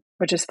 prison,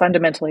 which is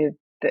fundamentally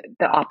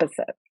the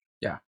opposite.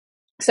 Yeah.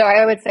 So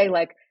I would say,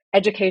 like,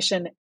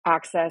 education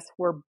access,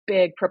 we're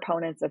big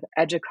proponents of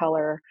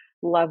Educolor.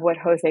 Love what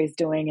Jose's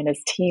doing and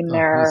his team Oh,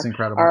 that's there.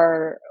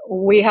 incredible.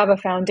 We have a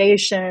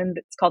foundation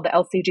that's called the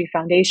LCG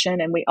Foundation,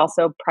 and we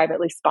also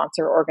privately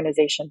sponsor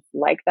organizations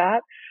like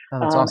that. Oh,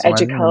 that's awesome. I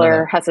didn't even know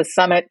Educolor that. has a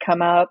summit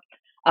come up.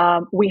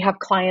 We have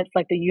clients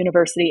like the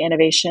University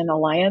Innovation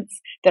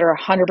Alliance that are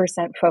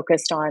 100%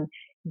 focused on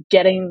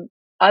getting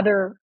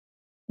other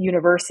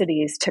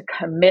universities to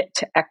commit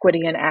to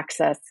equity and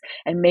access,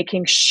 and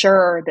making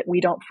sure that we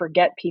don't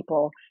forget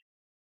people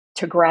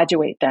to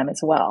graduate them as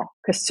well.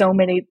 Because so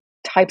many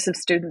types of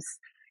students,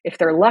 if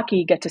they're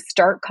lucky, get to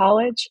start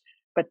college,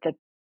 but the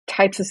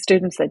types of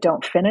students that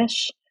don't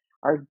finish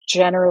are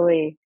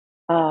generally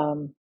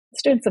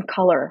students of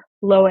color,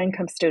 low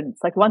income students.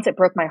 Like, once it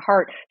broke my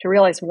heart to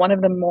realize one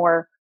of the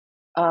more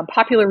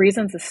popular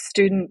reasons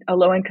a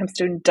low income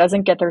student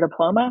doesn't get their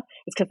diploma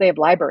is because they have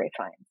library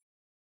fines.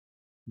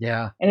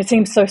 Yeah. And it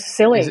seems so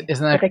silly, Isn't but that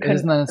isn't that they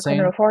couldn't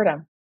insane? afford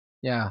them.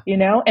 Yeah.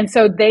 And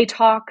so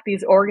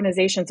these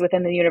organizations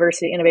within the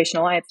University Innovation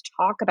Alliance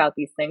talk about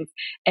these things,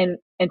 and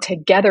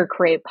together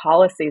create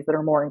policies that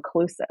are more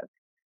inclusive.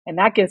 And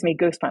that gives me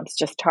goosebumps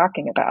just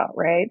talking about,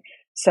 right?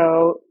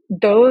 So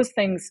those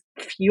things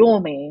fuel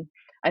me.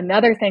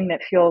 Another thing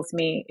that fuels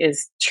me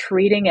is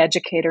treating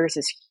educators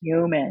as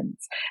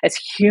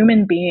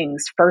human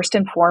beings first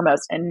and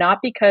foremost, and not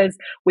because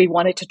we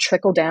want it to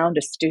trickle down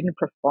to student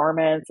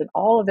performance and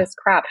all of this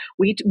crap.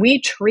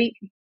 We treat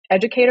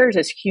educators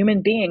as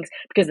human beings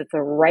because it's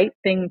the right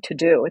thing to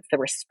do. It's the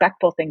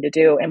respectful thing to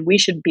do. And we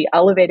should be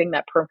elevating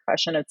that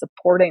profession and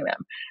supporting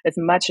them as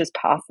much as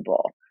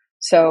possible.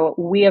 So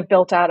we have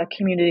built out a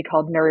community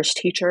called Nourish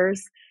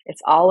Teachers.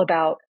 It's all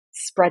about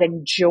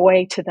spreading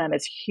joy to them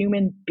as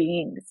human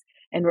beings,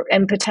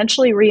 and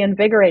potentially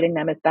reinvigorating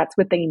them if that's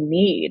what they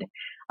need.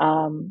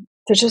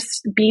 To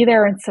just be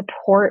there and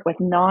support with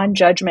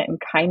non-judgment and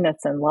kindness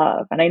and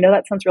love. And I know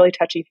that sounds really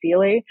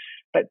touchy-feely,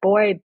 but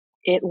boy,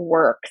 it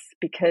works,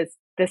 because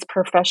this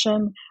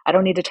profession, I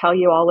don't need to tell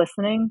you all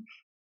listening,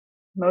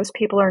 most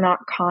people are not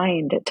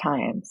kind at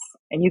times,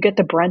 and you get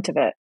the brunt of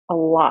it a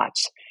lot.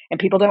 And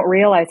people don't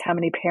realize how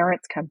many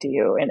parents come to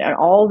you, and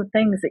all the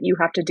things that you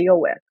have to deal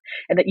with,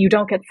 and that you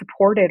don't get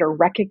supported or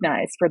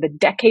recognized for the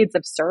decades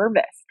of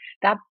service.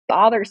 That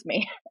bothers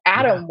me. Yeah.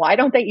 Adam, why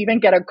don't they even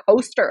get a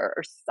coaster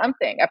or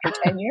something after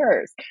 10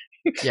 years?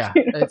 Yeah.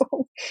 You know?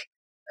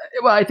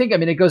 Well, I think, I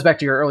mean, it goes back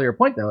to your earlier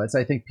point, though.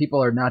 I think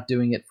people are not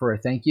doing it for a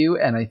thank you.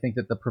 And I think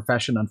that the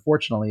profession,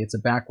 unfortunately, it's a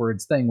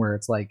backwards thing where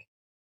it's like,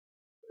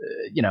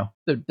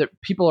 the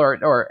people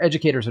or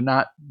educators are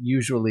not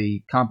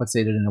usually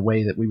compensated in a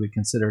way that we would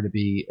consider to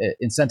be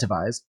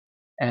incentivized.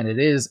 And it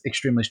is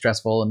extremely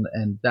stressful.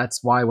 And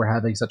that's why we're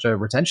having such a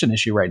retention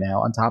issue right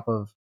now, on top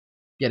of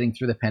getting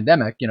through the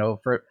pandemic.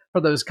 For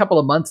those couple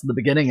of months in the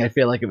beginning, I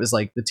feel like it was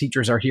like the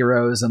teachers are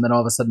heroes. And then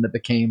all of a sudden it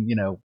became,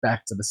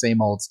 back to the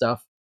same old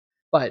stuff.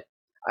 But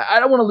I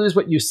don't want to lose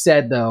what you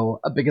said, though,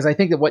 because I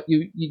think that what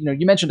you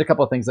mentioned a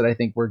couple of things that I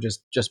think were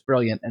just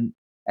brilliant.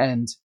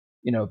 And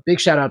big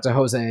shout out to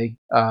Jose.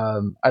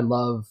 I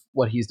love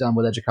what he's done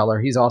with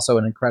Educolor. He's also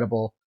an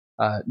incredible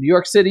New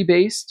York City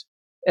based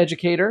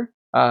educator,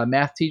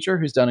 math teacher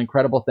who's done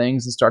incredible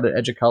things and started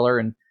Educolor,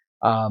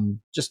 and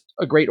just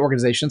a great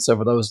organization. So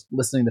for those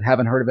listening that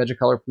haven't heard of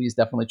Educolor, please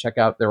definitely check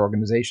out their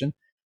organization.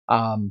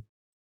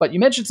 But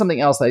you mentioned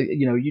something else that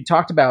you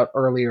talked about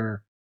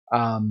earlier,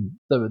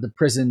 the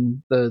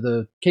prison,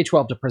 the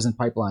K-12 to prison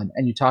pipeline,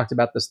 and you talked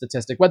about the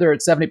statistic, whether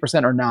it's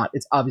 70% or not.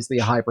 It's obviously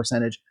a high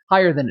percentage,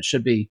 higher than it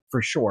should be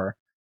for sure.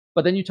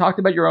 But then you talked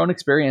about your own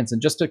experience,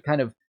 and just to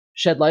kind of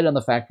shed light on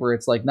the fact where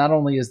it's like, not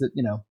only is it,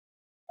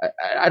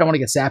 I don't want to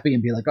get sappy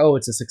and be like, oh,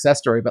 it's a success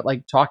story, but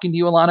like talking to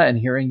you, Elana, and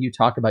hearing you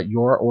talk about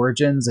your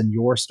origins and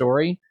your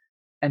story,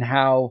 and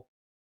how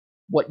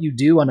what you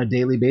do on a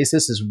daily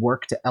basis is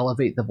work to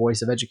elevate the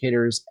voice of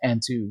educators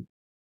and to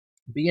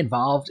be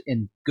involved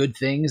in good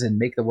things and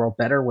make the world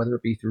better, whether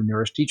it be through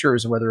Nourish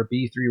Teachers or whether it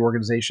be through your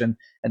organization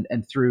and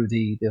through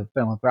the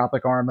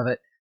philanthropic arm of it.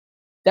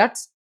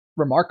 That's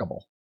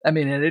remarkable. I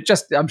mean, and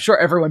I'm sure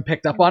everyone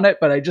picked up on it,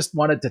 but I just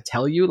wanted to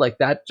tell you, like,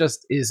 that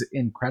just is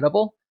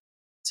incredible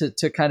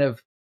to kind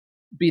of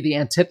be the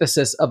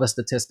antithesis of a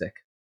statistic,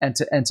 and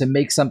to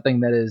make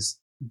something that is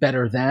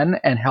better then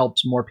and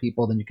helped more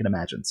people than you can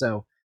imagine.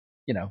 So,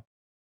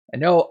 I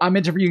know I'm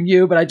interviewing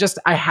you, but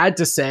I had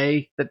to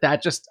say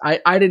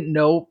I didn't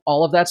know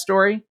all of that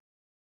story,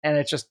 and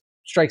it just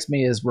strikes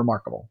me as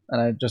remarkable.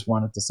 And I just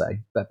wanted to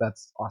say that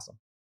that's awesome.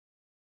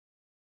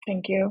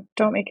 Thank you.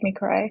 Don't make me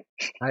cry.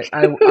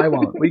 I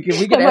won't. We can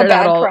I'm a edit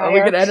out bad all we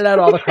crier. can edit out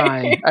all the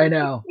crying. I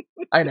know.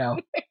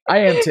 I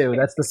am too.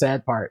 That's the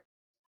sad part.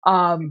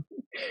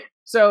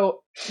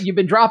 So you've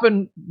been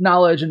dropping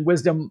knowledge and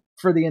wisdom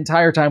for the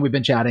entire time we've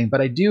been chatting,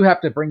 but I do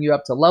have to bring you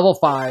up to level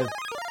 5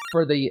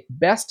 for the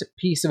best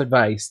piece of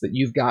advice that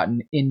you've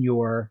gotten in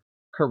your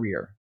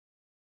career.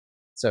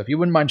 So if you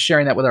wouldn't mind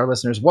sharing that with our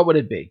listeners, what would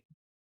it be?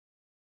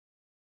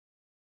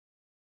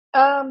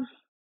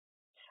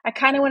 I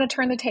kind of want to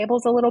turn the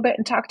tables a little bit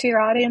and talk to your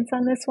audience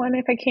on this one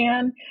if I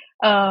can.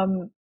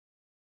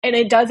 And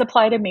it does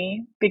apply to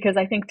me because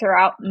I think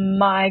throughout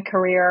my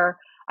career,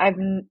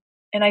 and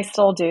I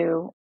still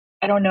do,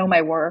 I don't know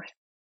my worth.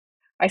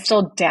 I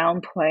still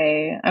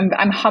downplay.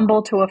 I'm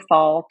humble to a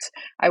fault.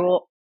 I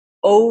will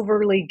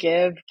overly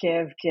give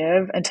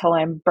until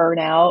I'm burnt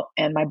out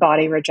and my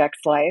body rejects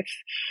life.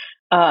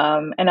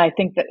 And I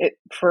think that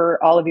for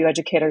all of you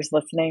educators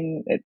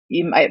listening,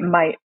 it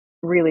might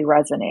really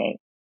resonate.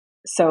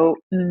 So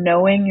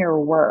knowing your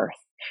worth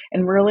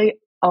and really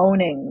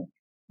owning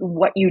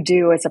what you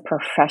do as a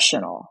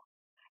professional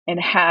and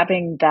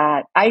having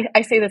that,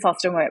 I say this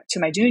also to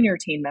my junior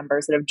team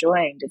members that have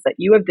joined, is that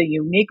you have the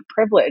unique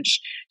privilege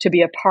to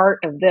be a part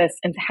of this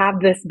and have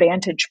this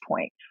vantage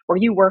point where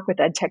you work with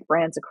ed tech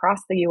brands across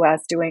the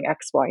US doing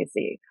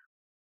XYZ.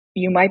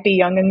 You might be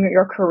young in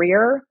your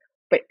career,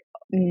 but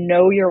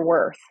know your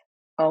worth,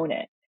 own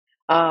it.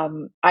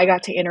 I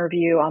got to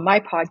interview on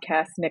my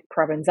podcast Nick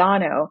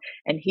Provenzano,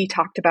 and he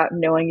talked about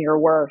knowing your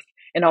worth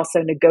and also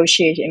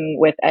negotiating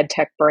with ed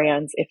tech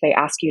brands if they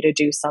ask you to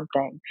do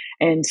something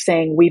and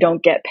saying, we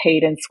don't get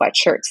paid in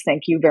sweatshirts,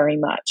 thank you very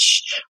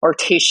much, or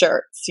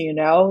t-shirts,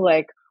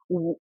 like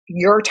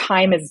your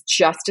time is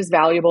just as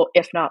valuable,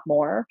 if not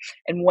more.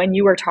 And when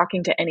you are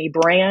talking to any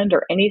brand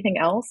or anything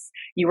else,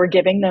 you are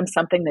giving them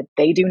something that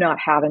they do not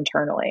have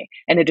internally.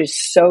 And it is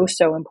so,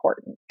 so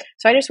important.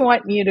 So I just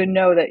want you to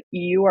know that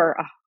you are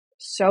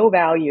so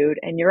valued,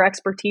 and your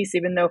expertise,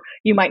 even though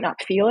you might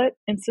not feel it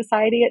in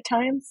society at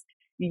times,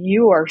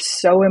 you are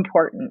so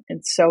important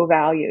and so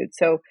valued.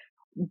 So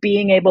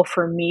being able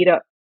for me to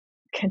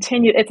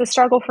continue, it's a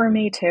struggle for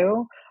me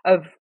too,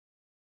 of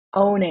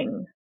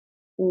owning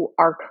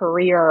our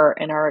career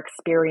and our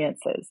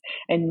experiences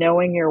and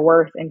knowing your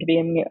worth and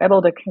being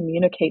able to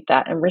communicate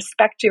that and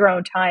respect your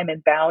own time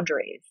and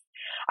boundaries.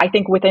 I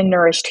think within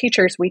Nourish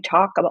Teachers, we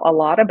talk a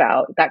lot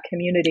about that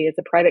community. It's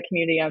a private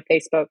community on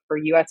Facebook for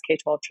US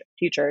K-12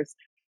 teachers.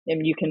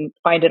 And you can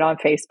find it on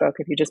Facebook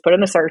if you just put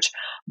in the search,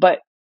 but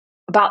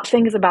about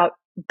things about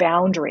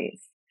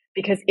boundaries.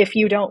 Because if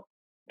you don't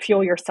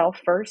fuel yourself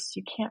first,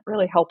 you can't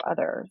really help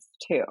others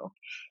too.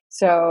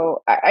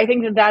 So I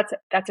think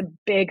that's a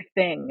big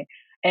thing.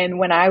 And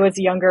when I was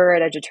younger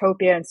at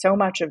Edutopia, and so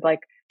much of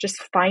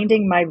just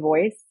finding my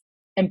voice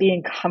and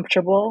being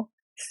comfortable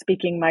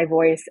speaking my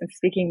voice and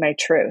speaking my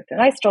truth.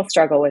 And I still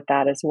struggle with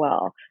that as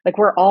well.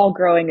 We're all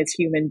growing as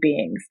human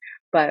beings,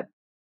 but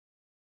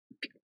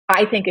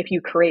I think if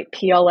you create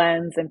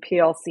PLNs and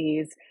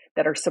PLCs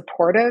that are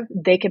supportive,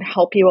 they can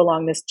help you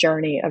along this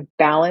journey of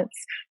balance,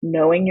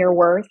 knowing your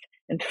worth,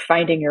 and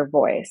finding your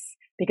voice.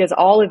 Because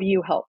all of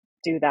you help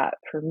do that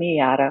for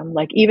me, Adam.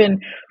 Even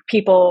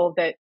people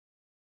that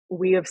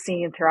we have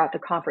seen throughout the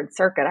conference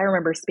circuit. I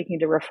remember speaking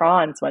to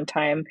Rafrans one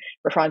time,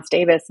 Rafrans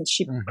Davis, and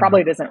she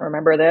probably doesn't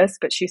remember this,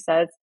 but she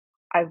says,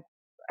 I've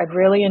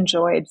really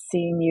enjoyed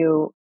seeing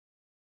you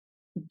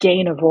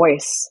gain a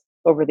voice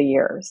over the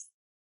years.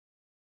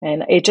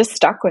 And it just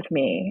stuck with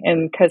me.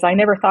 And because I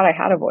never thought I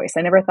had a voice,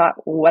 I never thought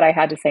what I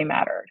had to say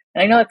mattered.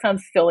 And I know that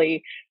sounds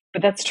silly,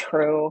 but that's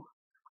true.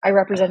 I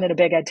represented a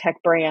big ed tech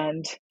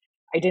brand.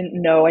 I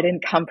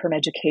didn't come from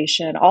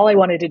education. All I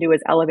wanted to do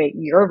was elevate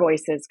your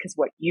voices because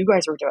what you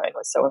guys were doing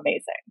was so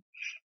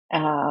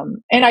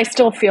amazing. And I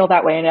still feel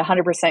that way, and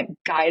 100%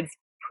 guides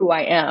who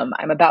I am.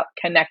 I'm about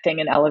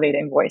connecting and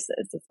elevating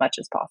voices as much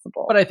as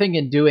possible. But I think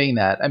in doing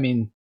that, I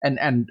mean,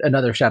 and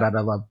another shout out,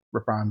 I love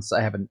Rafrans.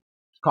 I haven't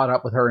caught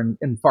up with her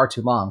in far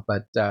too long,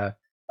 but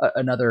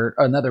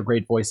another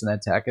great voice in ed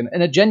tech,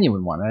 and a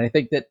genuine one. And I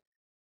think that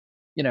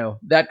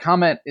that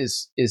comment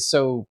is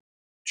so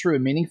true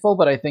and meaningful.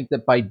 But I think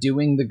that by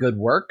doing the good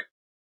work,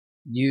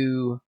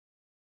 you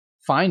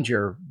find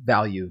your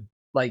value.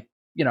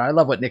 I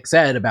love what Nick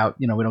said about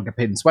we don't get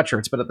paid in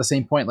sweatshirts, but at the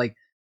same point,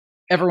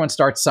 everyone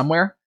starts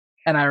somewhere.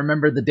 And I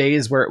remember the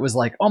days where it was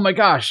like, oh my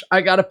gosh,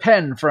 I got a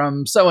pen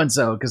from so and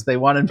so because they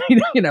wanted me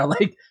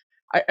to,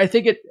 I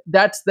think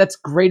that's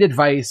great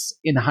advice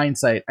in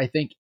hindsight. I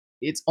think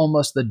it's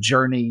almost the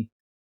journey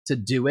to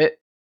do it,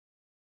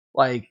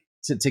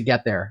 to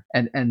get there.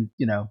 And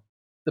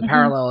the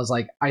parallel is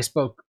I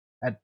spoke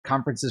at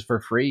conferences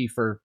for free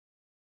for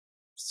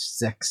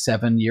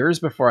 6-7 years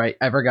before I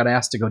ever got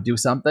asked to go do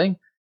something.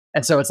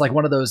 And so it's like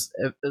one of those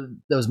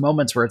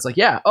moments where it's like,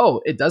 yeah,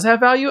 oh, it does have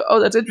value. Oh,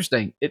 that's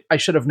interesting. I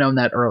should have known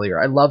that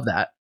earlier. I love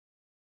that.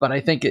 But I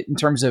think in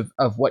terms of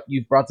what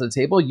you've brought to the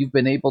table, you've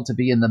been able to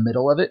be in the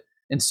middle of it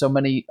in so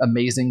many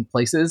amazing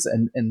places,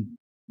 and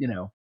you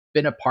know,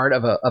 been a part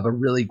of a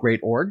really great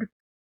org.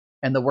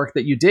 And the work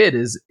that you did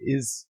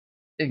is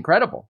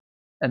incredible.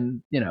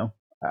 And you know,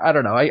 I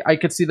don't know. I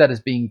could see that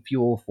as being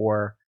fuel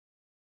for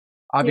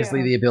obviously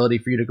Yeah. the ability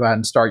for you to go out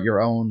and start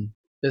your own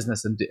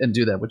business and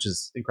do that, which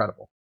is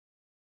incredible.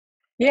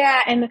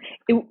 Yeah, and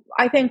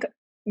I think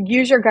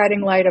use your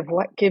guiding light of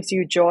what gives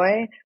you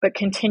joy, but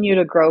continue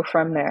to grow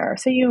from there.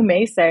 So you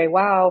may say,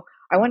 wow,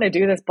 I want to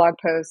do this blog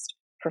post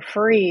for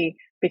free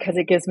because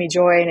it gives me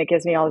joy and it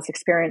gives me all this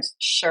experience.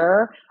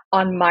 Sure.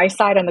 On my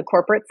side, on the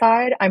corporate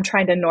side, I'm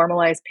trying to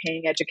normalize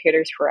paying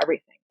educators for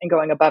everything and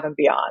going above and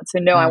beyond. So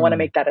no, I want to Mm,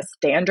 make that a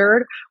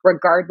standard,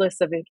 regardless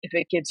of if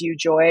it gives you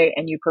joy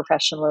and you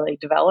professionally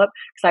develop,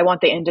 because I want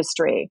the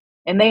industry,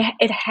 and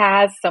it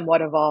has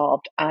somewhat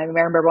evolved. I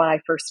remember when I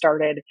first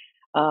started,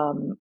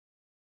 um,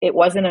 it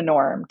wasn't a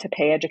norm to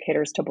pay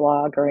educators to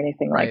blog or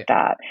anything like right.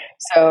 that.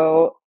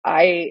 So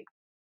I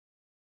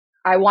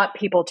want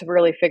people to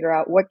really figure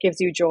out what gives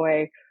you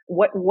joy.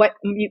 What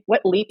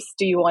leaps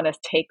do you want to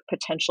take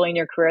potentially in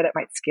your career that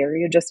might scare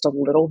you just a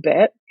little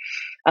bit?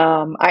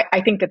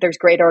 I think that there's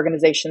great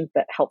organizations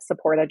that help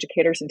support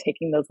educators in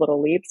taking those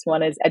little leaps.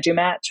 One is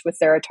EduMatch with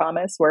Sarah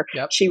Thomas, where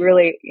Yep. she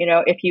really,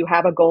 if you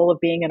have a goal of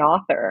being an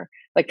author,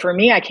 like for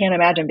me, I can't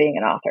imagine being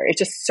an author. It's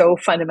just so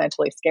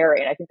fundamentally scary.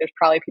 And I think there's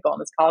probably people on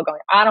this call going,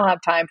 I don't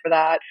have time for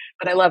that,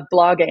 but I love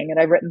blogging and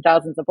I've written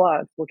thousands of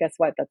blogs. Well, guess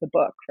what? That's a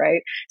book,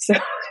 right? So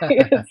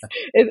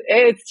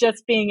it's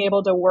just being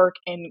able to work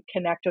and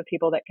connect with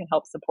people that can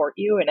help support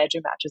you. And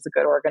EduMatch is a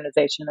good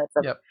organization.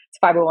 Yep. It's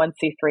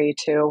 501c3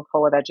 too,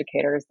 full of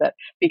educators that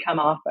become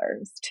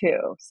authors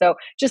too. So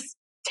just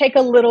take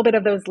a little bit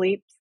of those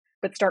leaps,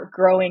 but start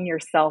growing your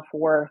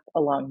self-worth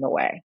along the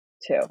way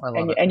too, I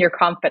love and it. your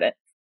confidence.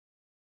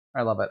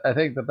 I love it. I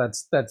think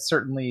that's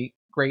certainly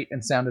great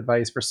and sound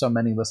advice for so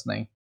many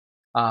listening.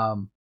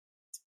 Um,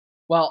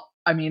 well,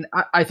 I mean,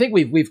 I think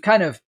we've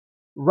kind of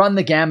run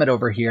the gamut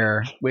over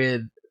here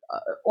with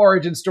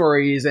origin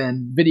stories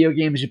and video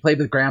games you played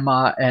with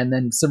grandma, and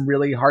then some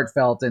really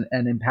heartfelt and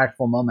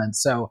impactful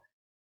moments. So,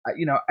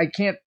 you know, I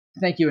can't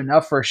thank you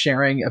enough for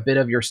sharing a bit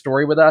of your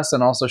story with us,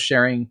 and also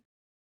sharing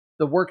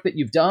the work that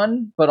you've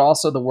done, but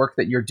also the work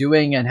that you're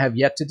doing and have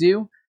yet to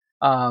do.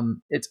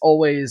 It's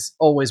always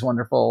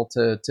wonderful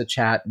to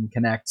chat and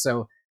connect.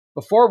 So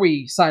before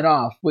we sign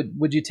off,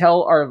 would you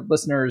tell our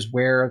listeners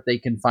where they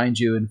can find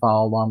you and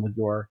follow along with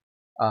your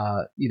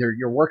either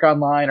your work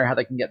online or how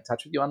they can get in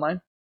touch with you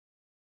online?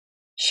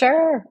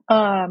 Sure.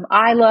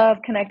 I love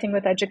connecting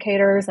with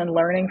educators and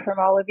learning from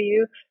all of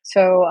you.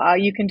 So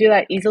you can do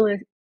that easily,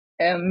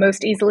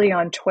 most easily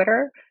on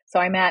Twitter. So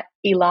I'm at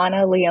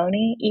Elana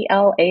Leoni,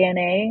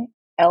 ELANA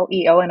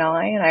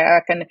Leoni, and I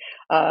reckon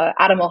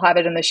Adam will have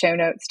it in the show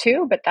notes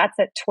too. But that's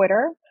at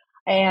Twitter.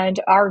 And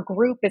our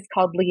group is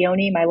called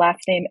Leoni, my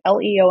last name,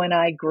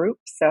 Leoni Group.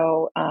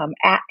 So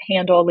at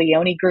handle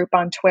Leoni Group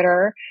on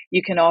Twitter.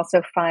 You can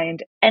also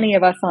find any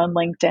of us on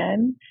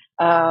LinkedIn.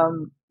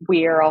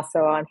 We are also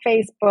on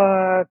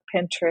Facebook,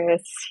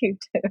 Pinterest,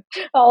 YouTube,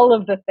 all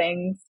of the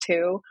things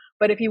too.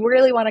 But if you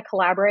really want to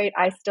collaborate,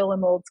 I still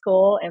am old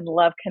school and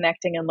love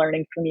connecting and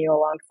learning from you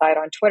alongside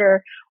on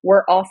Twitter.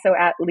 We're also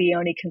at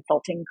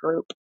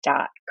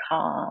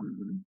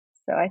leoniconsultinggroup.com.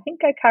 So I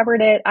think I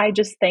covered it. I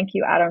just thank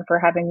you, Adam, for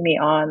having me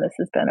on. This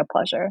has been a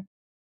pleasure.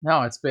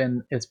 No, it's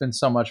been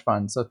so much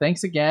fun. So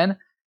thanks again,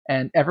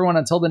 and everyone.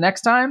 Until the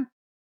next time,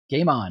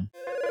 game on.